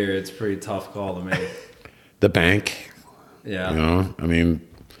 days a year, it's a pretty tough call to make. The bank. Yeah. I mean,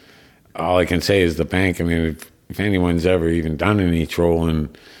 all I can say is the bank. I mean, if anyone's ever even done any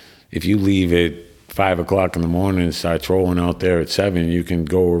trolling, if you leave at 5 o'clock in the morning and start trolling out there at 7, you can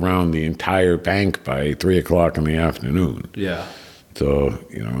go around the entire bank by 3 o'clock in the afternoon. Yeah. So,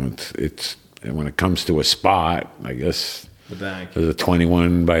 it's when it comes to a spot, I guess The bank. There's a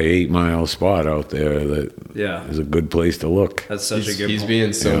 21 by 8 mile spot out there that Yeah. is a good place to look. That's such a good He's point.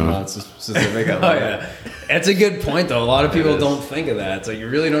 being so Yeah. not specific. I Oh, love yeah. it. It's a good point, though. A lot of people is. don't think of that. It's like you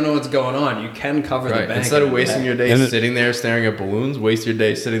really don't know what's going on. You can cover the Right. bank. Instead of wasting your day And it- sitting there staring at balloons, waste your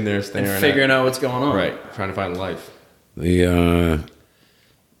day sitting there staring and figuring out what's going on. Right. Trying to find life. The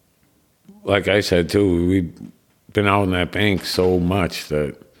like I said too, we've been out in that bank so much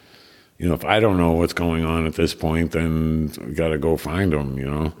that, you know, if I don't know what's going on at this point, then we got to go find them, you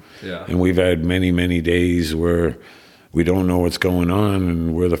know. Yeah. And we've had many days where we don't know what's going on,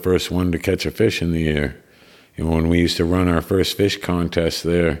 and we're the first one to catch a fish in the air. You know, when we used to run our first fish contest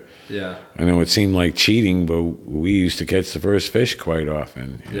there, Yeah. I know it seemed like cheating, but we used to catch the first fish quite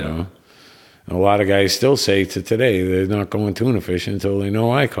often, you Yeah. know. And a lot of guys still say to today they're not going tuna fishing until they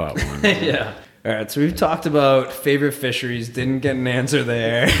know I caught one. Yeah. All right. So we've talked about favorite fisheries. Didn't get an answer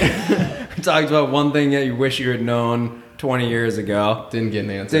there. We talked about one thing that you wish you had known 20 years ago. Didn't get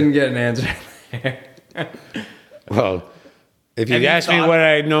an answer. Didn't get an answer there. Well, if Have you'd you asked me thought- what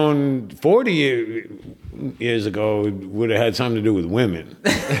I'd known 40 years ago, it would have had something to do with women.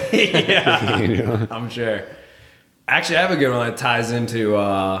 Yeah. You know? I'm sure. Actually, I have a good one that ties into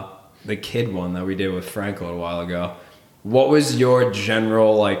the kid one that we did with Frank a little while ago. What was your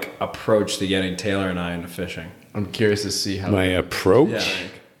general like approach to getting Taylor and I into fishing? I'm curious to see how. My approach? Yeah.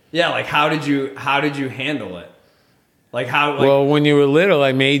 Yeah, like how did you handle it? Like how like Well, when you were little,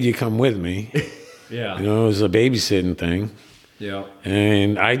 I made you come with me. yeah. You know, it was a babysitting thing. Yeah.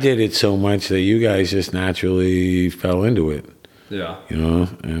 And I did it so much that you guys just naturally fell into it. Yeah. You know,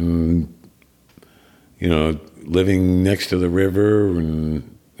 and, you know, living next to the river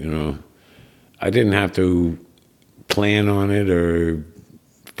and, you know, I didn't have to plan on it or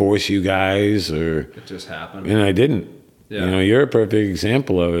force you guys or, It just happened. and I didn't. Yeah. You know, you're a perfect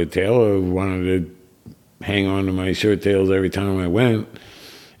example of it. Taylor wanted to hang on to my shirt tails every time I went.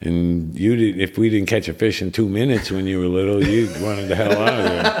 And you did, if we didn't catch a fish in 2 minutes when you were little, you wanted the hell out of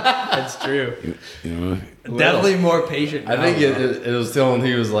there. That's true. You know, Definitely more patient. I now, think though. it was still when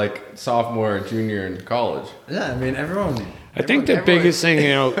he was like sophomore or junior in college. Yeah, I mean everyone. I think the biggest thing, you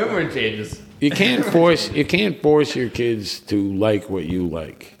know, Everyone changes. you can't force your kids to like what you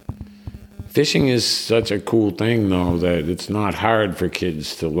like. Fishing is such a cool thing, though, that it's not hard for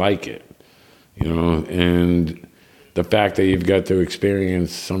kids to like it. You know, and the fact that you've got to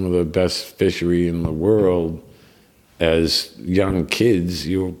experience some of the best fishery in the world as young kids,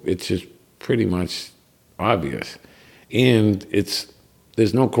 it's just pretty much obvious. And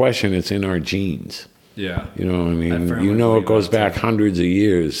there's no question it's in our genes. Yeah. You know, I mean, firmly you know, it believe goes that, back hundreds of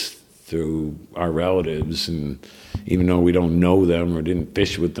years through our relatives, and even though we don't know them or didn't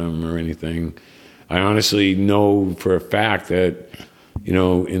fish with them or anything, I honestly know for a fact that, you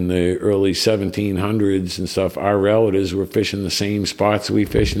know, in the early 1700s and stuff, our relatives were fishing the same spots we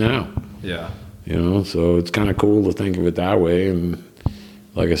fish now. Yeah. You know, so it's kind of cool to think of it that way. And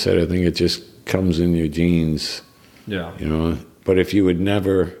like I said, I think it just comes in your genes. Yeah. You know, but if you would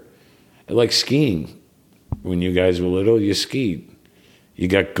never, like skiing, when you guys were little, you skied. You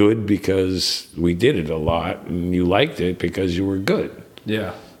got good because we did it a lot, and you liked it because you were good.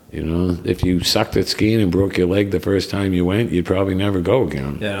 Yeah. You know, if you sucked at skiing and broke your leg the first time you went, you'd probably never go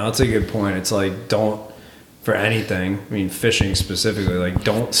again. Yeah, no, that's a good point. It's like don't for anything. I mean, fishing specifically. Like,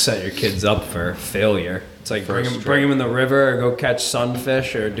 don't set your kids up for failure. It's like bring them in the river, or go catch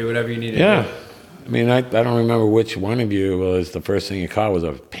sunfish, or do whatever you need to Yeah. do. I mean, I don't remember which one of you was the first thing you caught was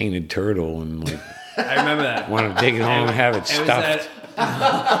a painted turtle and like I remember that. wanted to take it home and have it It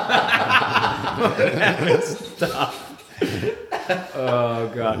was stuffed.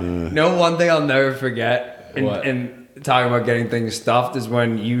 Oh god! No, one thing I'll never forget, What? and talking about getting things stuffed, is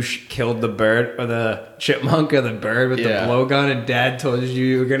when you killed the bird or the chipmunk or the bird with Yeah. the blowgun, and Dad told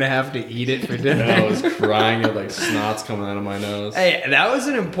you were gonna have to eat it for dinner. I was crying at like snots coming out of my nose. Hey, that was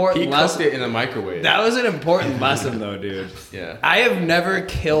an important He lesson. cooked it in the microwave. That was an important lesson, though, dude. Yeah. I have never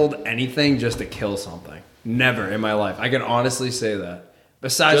killed anything just to kill something. Never in my life. I can honestly say that.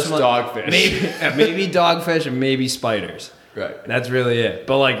 Besides Just some, dogfish. maybe dogfish and maybe spiders. Right. That's really it.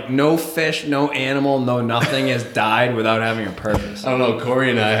 But like, no fish, no animal, no nothing has died without having a purpose. I don't know. Corey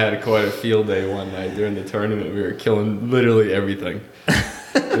and I had quite a field day one night during the tournament. We were killing literally everything.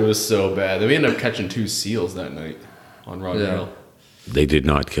 It was so bad. Then we ended up catching 2 seals that night on Rock Yeah. Hill. They did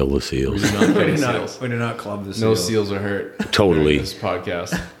not kill the We seals. did not We kill did seals. not, we did not club the No seal. seals are hurt. Totally. during This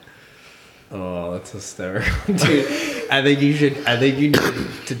podcast. Oh, that's hysterical, dude. I think you need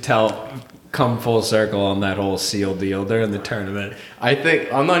to tell come full circle on that whole seal deal during the tournament. I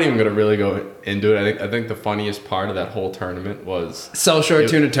think I'm not even gonna really go into it. I think the funniest part of that whole tournament was South Shore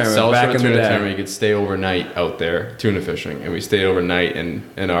Tuna Tournament South back Shore in the Tuna day. Tournament. You could stay overnight out there tuna fishing, and we stayed overnight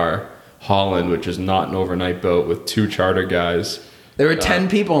in our Holland, which is not an overnight boat, with 2 charter guys. There were 10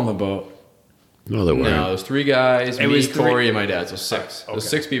 people on the boat. No, there weren't. No, there was 3 guys, It me, was Corey, and my dad, so 6. There was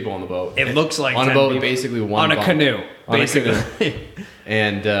 6 people on the boat. It looks like on a 10 boat people. with basically one on a bunk. canoe, On a basically. canoe.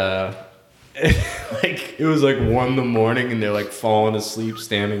 And like it was like 1 in the morning, and they're like falling asleep,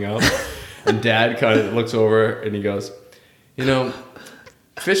 standing up. And Dad kind of looks over and he goes, "You know,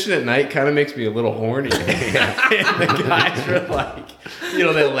 fishing at night kind of makes me a little horny." And the guys were like, they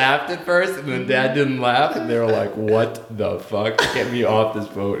laughed at first, and then Dad didn't laugh, and they were like, "What the fuck? Get me off this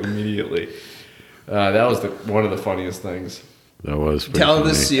boat immediately." That was one of the funniest things. That was pretty Tell the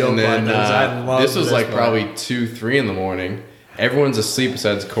funny. seal And then partners, I love this was like part. probably 2, 3 in the morning. Everyone's asleep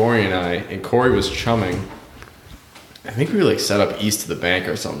besides Corey and I, and Corey was chumming. I think we were like set up east of the bank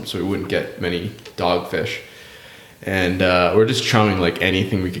or something, so we wouldn't get many dogfish. And we're just chumming like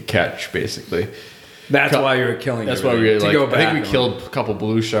anything we could catch, basically. That's why you were killing. That's why we were everything. like. To go I back think we killed a couple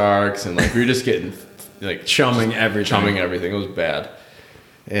blue sharks, and like we were just getting like chumming everything. chumming everything. It was bad.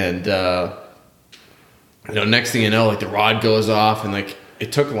 And next thing you know, like the rod goes off, and like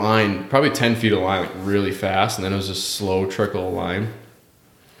it took line probably 10 feet of line like really fast, and then it was just slow trickle of line.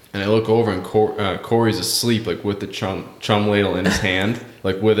 And I look over, and Corey's asleep, like with the chum ladle in his hand,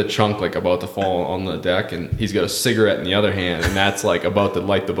 like with a chunk like about to fall on the deck, and he's got a cigarette in the other hand, and that's like about to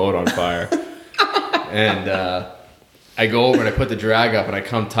light the boat on fire. And I go over and I put the drag up, and I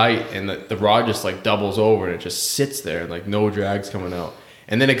come tight, and the rod just like doubles over, and it just sits there, and like no drag's coming out.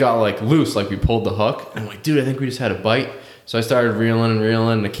 And then it got like loose, like we pulled the hook, and I'm like, dude, I think we just had a bite. So I started reeling,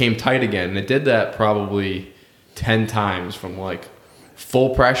 and it came tight again, and it did that probably 10 times from like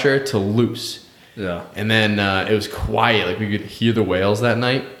full pressure to loose. Yeah. And then it was quiet, like we could hear the whales that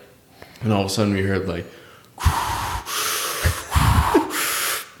night, and all of a sudden we heard like,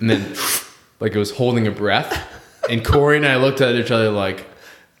 and then like it was holding a breath, and Corey and I looked at each other like,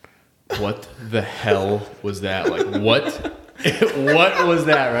 what the hell was that? Like what was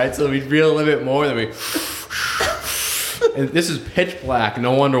that, right? So we reel a little bit more, then we, and this is pitch black,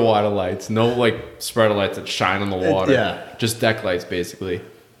 no underwater lights, no like spreader lights that shine on the water, Yeah. just deck lights basically.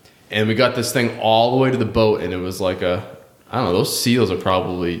 And we got this thing all the way to the boat, and it was like I don't know, those seals are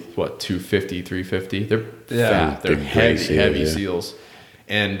probably what, 250, 350. They're fat, they're Big heavy, seals, heavy yeah. seals.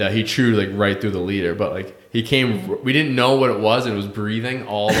 And he chewed like right through the leader, but like he came, we didn't know what it was, and it was breathing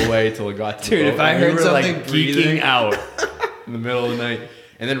all the way till it got to Dude, the boat. if I And we heard were, something like breathing- geeking out in the middle of the night.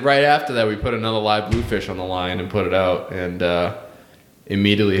 And then right after that, we put another live bluefish on the line and put it out, and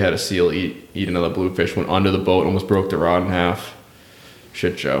immediately had a seal eat another bluefish, went under the boat, almost broke the rod in half.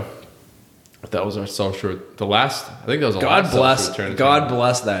 Shit show. But that was our South Shore. I think that was the God last bless. South Shore tournament. God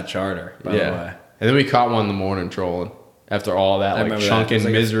bless that charter. By the way. And then we caught one in the morning trolling. After all that, I like remember chunking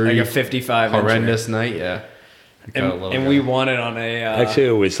that. It was like misery, like a 55 incher. horrendous night. Yeah. We caught a little And guy. we won it on a. Actually,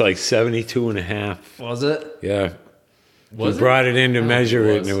 it was like 72 and a half. Was it? Yeah. Was we it? brought it in to measure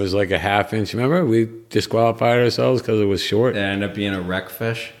it it, was. and it was like a half inch. Remember, we disqualified ourselves because it was short. Did it end up being a wreck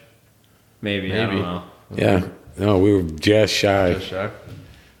fish? Maybe. I don't Maybe. know. Yeah. No, we were just shy. Just shy.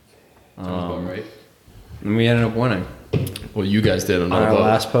 Sounds about right. And we ended up winning Well, you guys did on on our boat.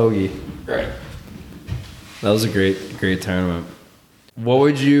 last pogey. Right. That was a great tournament. What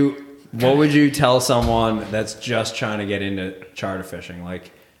would you tell someone that's just trying to get into charter fishing?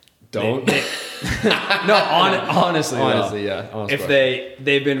 Like, Don't. honestly, Honestly, though. yeah. Honest If question.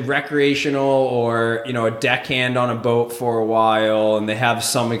 they've been recreational or a deckhand on a boat for a while and they have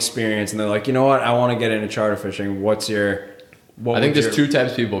some experience and they're like, you know what, I want to get into charter fishing. What I think there's two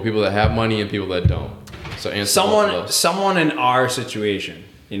types of people that have money and people that don't. So answer both of those. someone in our situation,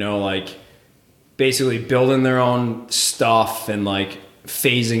 like basically building their own stuff and like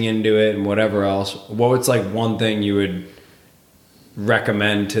phasing into it and whatever else. What's like one thing you would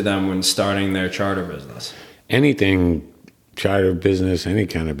recommend to them when starting their charter business? Anything, charter business, any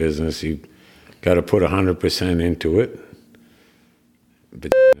kind of business, you got to put 100% into it.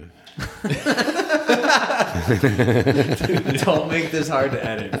 But Don't make this hard to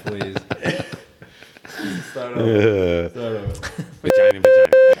edit, please. Start vagina.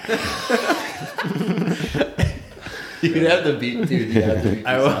 You could have the beat, dude. You have to beat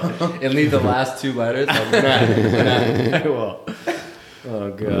I will. and leave the last 2 letters. Nah. I will.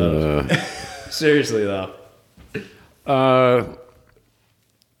 Oh god. Seriously though.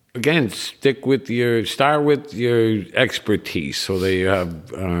 Again, start with your expertise so that you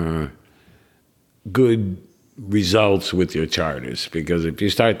have good results with your charters, because if you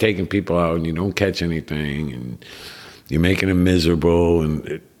start taking people out and you don't catch anything and you're making them miserable,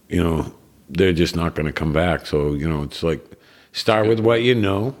 and they're just not going to come back. So it's like start with what you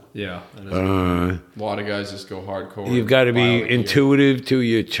know. Yeah, a lot of guys just go hardcore. You've got to be intuitive to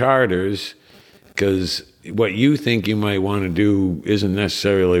your charters, because what you think you might want to do isn't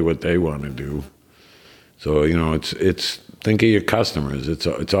necessarily what they want to do. So it's think of your customers.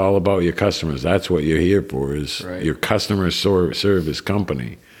 It's all about your customers. That's what you're here for, is your customer service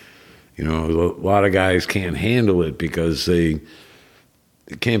company. A lot of guys can't handle it because they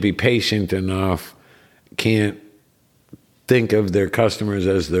can't be patient enough, can't think of their customers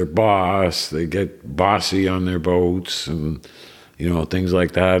as their boss. They get bossy on their boats and things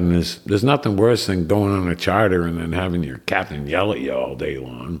like that. And there's nothing worse than going on a charter and then having your captain yell at you all day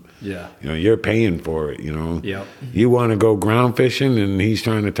long. Yeah. You're paying for it, Yep. You want to go ground fishing and he's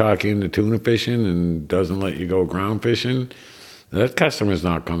trying to talk you into tuna fishing and doesn't let you go ground fishing. That customer's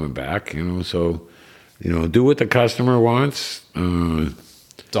not coming back, So, do what the customer wants.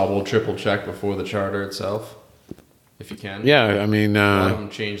 Double, triple check before the charter itself, if you can. Yeah, I mean, a lot of them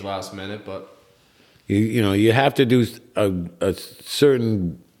change last minute, but you have to do a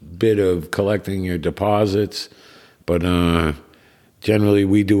certain bit of collecting your deposits, but generally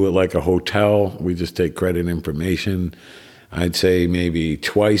we do it like a hotel. We just take credit information. I'd say maybe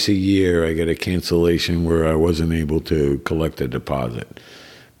twice a year I get a cancellation where I wasn't able to collect a deposit.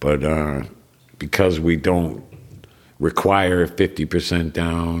 But because we don't require 50%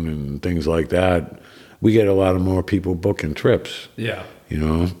 down and things like that, we get a lot of more people booking trips. Yeah.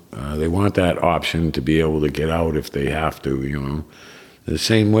 They want that option to be able to get out if they have to, The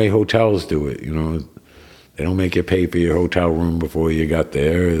same way hotels do it, They don't make you pay for your hotel room before you got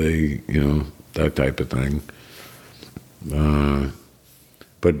there. They, that type of thing.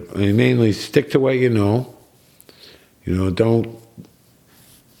 But mainly stick to what you know. Don't,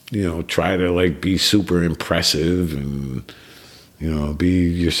 try to be super impressive and, be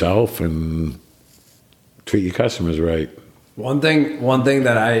yourself and treat your customers right. One thing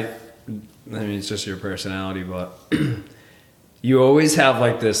that I mean, it's just your personality, but you always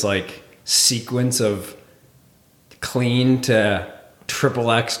have this sequence of clean to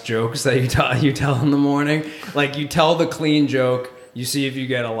triple X jokes that you tell in the morning. You tell the clean joke, you see if you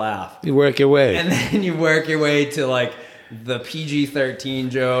get a laugh. You work your way. And then you work your way to the PG-13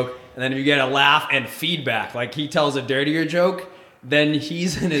 joke, and then if you get a laugh and feedback, he tells a dirtier joke, then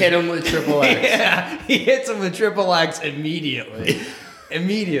he's in his... Hit him with triple X. Yeah, he hits him with triple X immediately.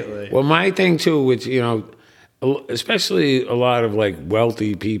 Immediately. Well, my thing too, which, especially a lot of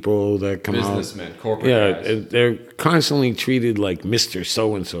wealthy people that come Businessmen, out. corporate guys. They're constantly treated like Mr.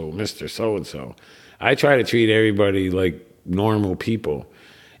 So-and-so, Mr. So-and-so. I try to treat everybody like normal people.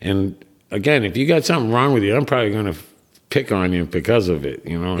 And again, if you got something wrong with you, I'm probably going to pick on you because of it.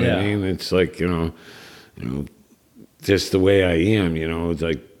 You know what I mean? It's just the way I am, It's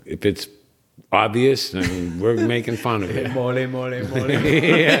if it's obvious, then we're making fun of it. Mole, mole, mole.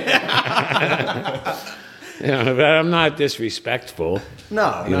 But I'm not disrespectful.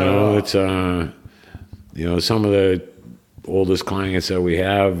 No, it's some of the oldest clients that we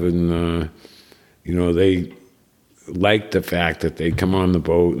have, and they like the fact that they come on the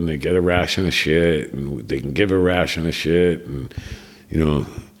boat and they get a ration of shit, and they can give a ration of shit, and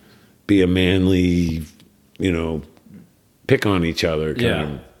be a manly, pick on each other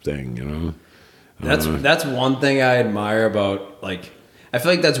kind of thing, That's one thing I admire about I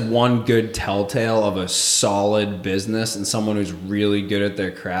feel like that's one good telltale of a solid business and someone who's really good at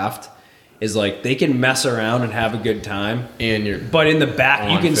their craft is they can mess around and have a good time, but in the back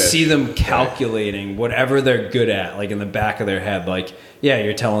you can see them calculating whatever they're good at, in the back of their head.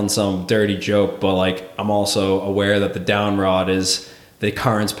 You're telling some dirty joke, but I'm also aware that the down rod is the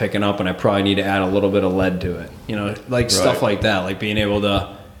current's picking up and I probably need to add a little bit of lead to it. Stuff like that, being able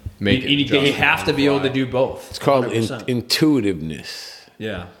to make you have to be able to do both. It's called intuitiveness.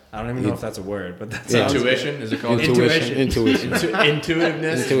 Yeah. I don't even know if that's a word, but that's intuition. Is it called intuition?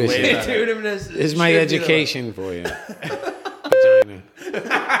 Intuitiveness. Intuitiveness is my education for you. Vagina.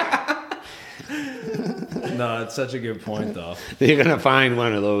 No, it's such a good point, though. You're gonna find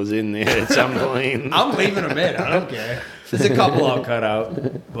one of those in there at some point. I'm leaving them in. I don't care. There's a couple I'll cut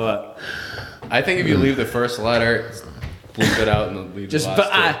out, but I think if you leave the first letter, bleep it out and leave just the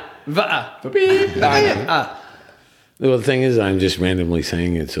last two. Well, the thing is, I'm just randomly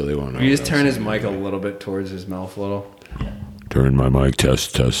saying it so they won't know. You just turn his mic a little bit towards his mouth, a little. Turn my mic.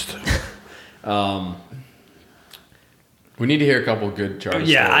 Test. We need to hear a couple good charter stories.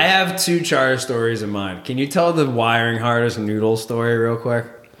 Yeah, I have 2 charter stories in mind. Can you tell the wiring harness noodle story real quick?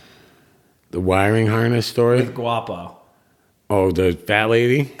 The wiring harness story? with Guapo. Oh, the fat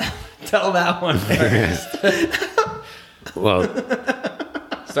lady? Tell that one first. Well,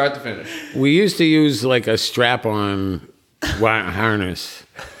 Start to finish. we used to use like a strap-on harness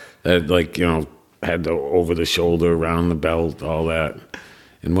that, like, you know, had the over the shoulder, around the belt, all that.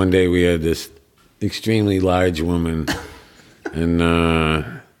 And one day we had this extremely large woman, and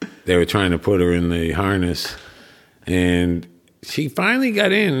they were trying to put her in the harness, and she finally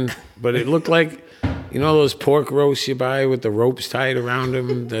got in, but it looked like, you know, those pork roasts you buy with the ropes tied around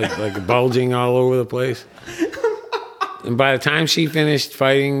them, that like bulging all over the place. And by the time she finished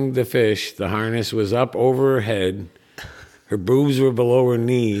fighting the fish, the harness was up over her head. Her boobs were below her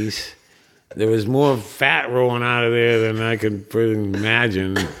knees. There was more fat rolling out of there than I could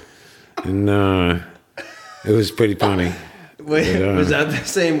imagine. And it was pretty funny. Wait, But, was that the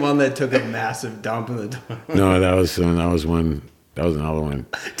same one that took a massive dump in the toilet? No, that was one. That was another one.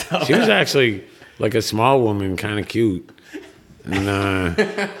 She was actually like a small woman, kind of cute. And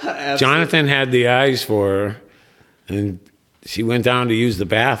Jonathan had the eyes for her. And she went down to use the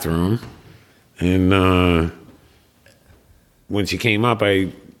bathroom. And when she came up,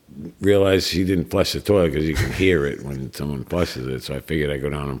 I realized she didn't flush the toilet because you can hear it when someone flushes it. So I figured I'd go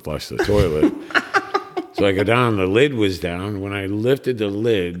down and flush the toilet. So I go down, the lid was down. When I lifted the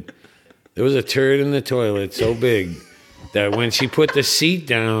lid, there was a turd in the toilet so big that when she put the seat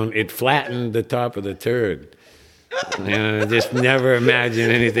down, it flattened the top of the turd. And I just never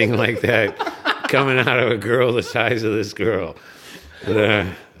imagined anything like that coming out of a girl the size of this girl. But,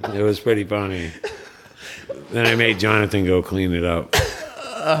 it was pretty funny. Then I made Jonathan go clean it up.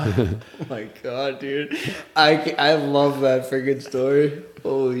 Oh my god, dude. I love that freaking story.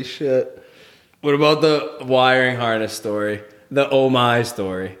 Holy shit. What about the wiring harness story? The oh my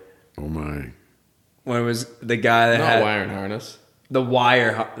story. Oh my. When it was the guy that Not had wiring harness. the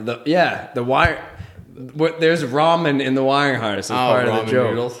wire. The wire. There's ramen in the wiring harness as part of the ramen joke.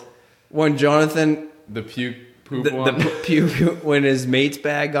 noodles. When Jonathan, The puke poop one. when his mate's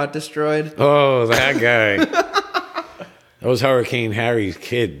bag got destroyed. Oh, that guy. That was Hurricane Harry's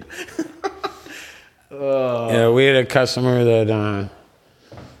kid. Yeah, we had a customer that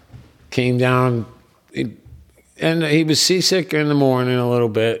came down, and he was seasick in the morning a little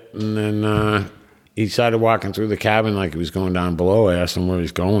bit, and then he started walking through the cabin like he was going down below. I asked him where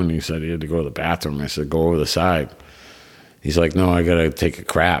he's going. He said he had to go to the bathroom. I said, go over the side. He's like, no, I got to take a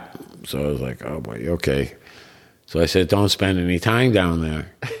crap. So I was like, oh, boy, okay. So I said, don't spend any time down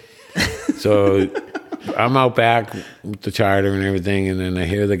there. So I'm out back with the charter and everything, and then I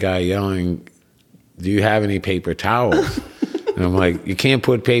hear the guy yelling, do you have any paper towels? And I'm like, you can't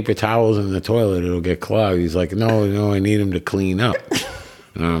put paper towels in the toilet. It'll get clogged. He's like, no, I need them to clean up.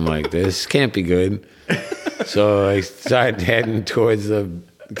 And I'm like, this can't be good. So I started heading towards the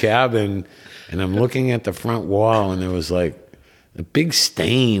cabin, and I'm looking at the front wall, and there was like a big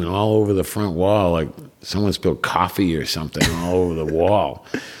stain all over the front wall, like someone spilled coffee or something all over the wall.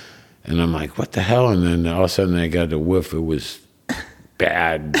 And I'm like, what the hell? And then all of a sudden I got a whiff. It was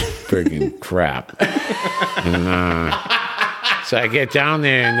bad freaking crap. And so I get down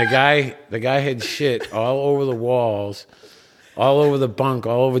there, and the guy had shit all over the walls, all over the bunk,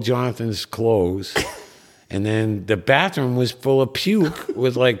 all over Jonathan's clothes. And then the bathroom was full of puke,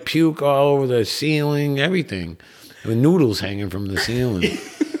 with like puke all over the ceiling, everything. There were noodles hanging from the ceiling.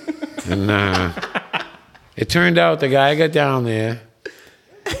 And it turned out the guy got down there,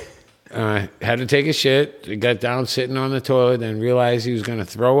 had to take a shit. He got down sitting on the toilet and realized he was going to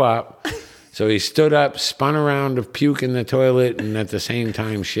throw up. So he stood up, spun around to puke in the toilet, and at the same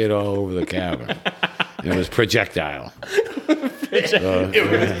time shit all over the cabin. It was projectile.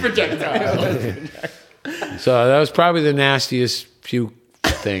 It was projectile. So that was probably the nastiest puke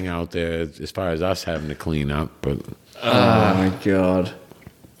thing out there as far as us having to clean up. But Oh my god.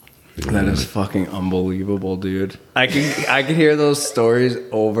 That is fucking unbelievable, dude. I can hear those stories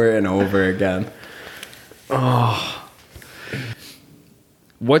over and over again. Oh.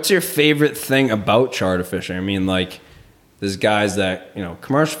 What's your favorite thing about charter fishing? I mean, like, there's guys that, you know,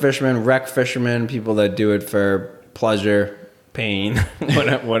 commercial fishermen, rec fishermen, people that do it for pleasure, pain,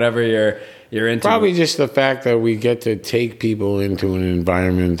 whatever you're into. probably just the fact that we get to take people into an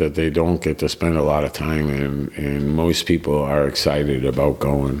environment that they don't get to spend a lot of time in, and most people are excited about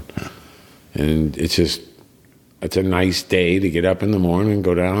going. And it's a nice day to get up in the morning,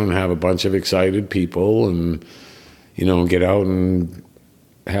 go down and have a bunch of excited people, and, you know, get out and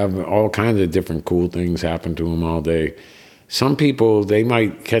have all kinds of different cool things happen to them all day. Some people, they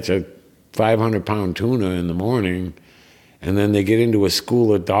might catch a 500-pound tuna in the morning, and then they get into a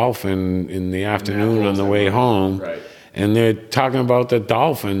school of dolphin in the afternoon on the way home. Right. And they're talking about the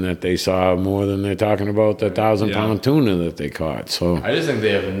dolphin that they saw more than they're talking about the 1,000-pound tuna that they caught. So I just think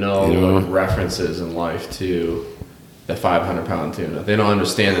they have no references in life to the 500-pound tuna. They don't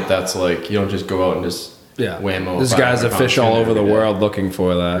understand that that's like, you don't just go out and just whammo. This guy's a fish all over the world looking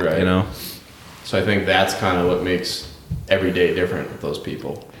for that, right. you know? So I think that's kind of what makes every day different with those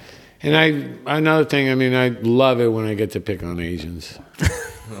people. And another thing, I mean, I love it when I get to pick on Asians.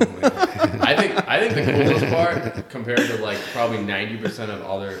 I think the coolest part, compared to like probably 90% of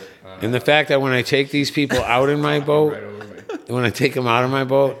other, and the fact that when I take these people out in my boat, right over me. when I take them out of my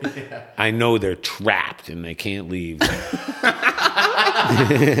boat, I know they're trapped and they can't leave.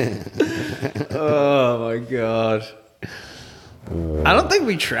 Oh my god! I don't think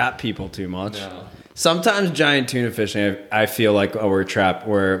we trap people too much. No. Sometimes giant tuna fishing, I feel like we're trapped.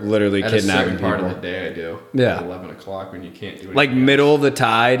 We're literally At kidnapping a certain part people. of the day, I do. Yeah. At 11 o'clock when you can't do it. Like middle of the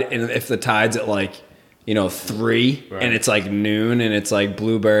tide, and if the tide's at like 3, Right. and it's like noon, and it's like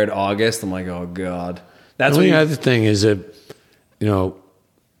Bluebird August, I'm like, oh god. That's The when only other thing is that, the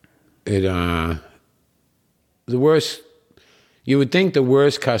worst, you would think the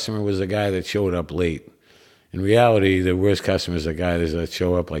worst customer was the guy that showed up late. In reality, the worst customer is the guy that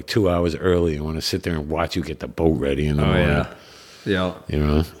show up like 2 hours early and want to sit there and watch you get the boat ready in the morning. yeah,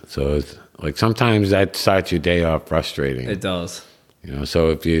 So it's like sometimes that starts your day off frustrating. it does. So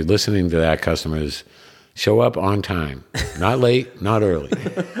if you're listening to that, customers, show up on time, not late, not early.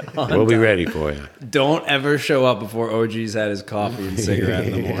 We'll be ready for you. Don't ever show up before OG's had his coffee and cigarette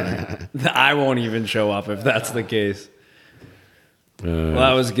in the morning. I won't even show up if that's the case. Well,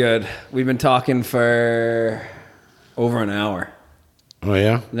 that was good. We've been talking for over an hour. Oh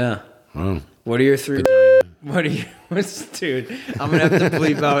yeah. Yeah. Oh. What are your 3? What are you, dude? I'm gonna have to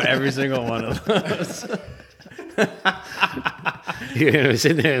bleep out every single one of those. You're gonna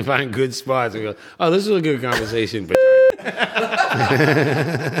sit there and find good spots and go, "Oh, this is a good conversation." But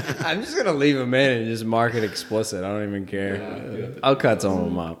I'm just gonna leave them in and just mark it explicit. I don't even care. I'll cut some of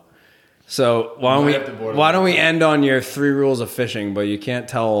them up. So why don't we end on your 3 rules of fishing, but you can't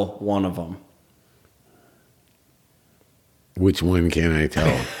tell one of them. which one can I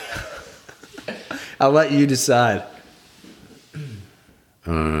tell? I'll let you decide.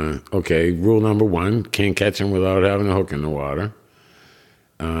 Okay, rule number 1, can't catch them without having a hook in the water.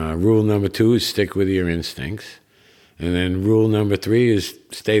 Rule number 2 is stick with your instincts. And then rule number 3 is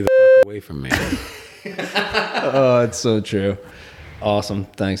stay the fuck away from me. Oh, it's so true. Awesome.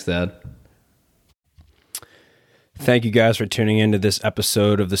 Thanks, Dad. Thank you guys for tuning into this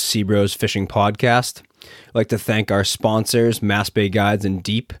episode of the Sea Bros Fishing Podcast. I'd like to thank our sponsors, Mass Bay Guides and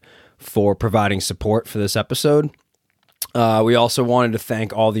Deep, for providing support for this episode. We also wanted to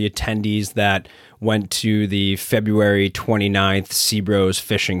thank all the attendees that went to the February 29th Sea Bros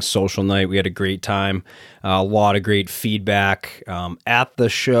Fishing Social Night. We had a great time, a lot of great feedback at the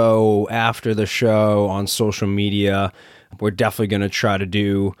show, after the show, on social media. We're definitely going to try to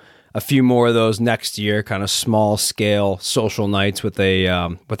do a few more of those next year, kind of small scale social nights with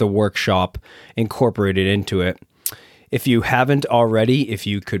a workshop incorporated into it. If you haven't already, if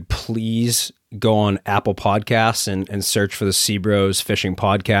you could please go on Apple Podcasts and search for the Sea Bros Fishing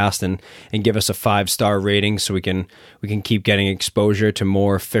Podcast and give us a 5-star rating so we can keep getting exposure to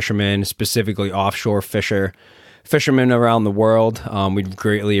more fishermen, specifically offshore fishermen around the world. We'd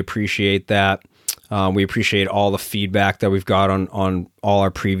greatly appreciate that. We appreciate all the feedback that we've got on all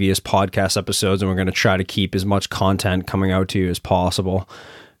our previous podcast episodes, and we're going to try to keep as much content coming out to you as possible.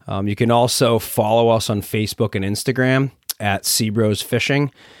 You can also follow us on Facebook and Instagram at Sea Bros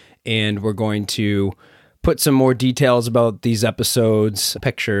Fishing, and we're going to put some more details about these episodes,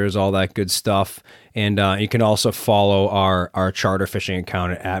 pictures, all that good stuff. And you can also follow our charter fishing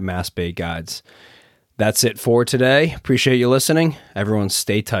account at Mass Bay Guides. That's it for today. Appreciate you listening. Everyone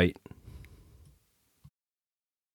stay tight.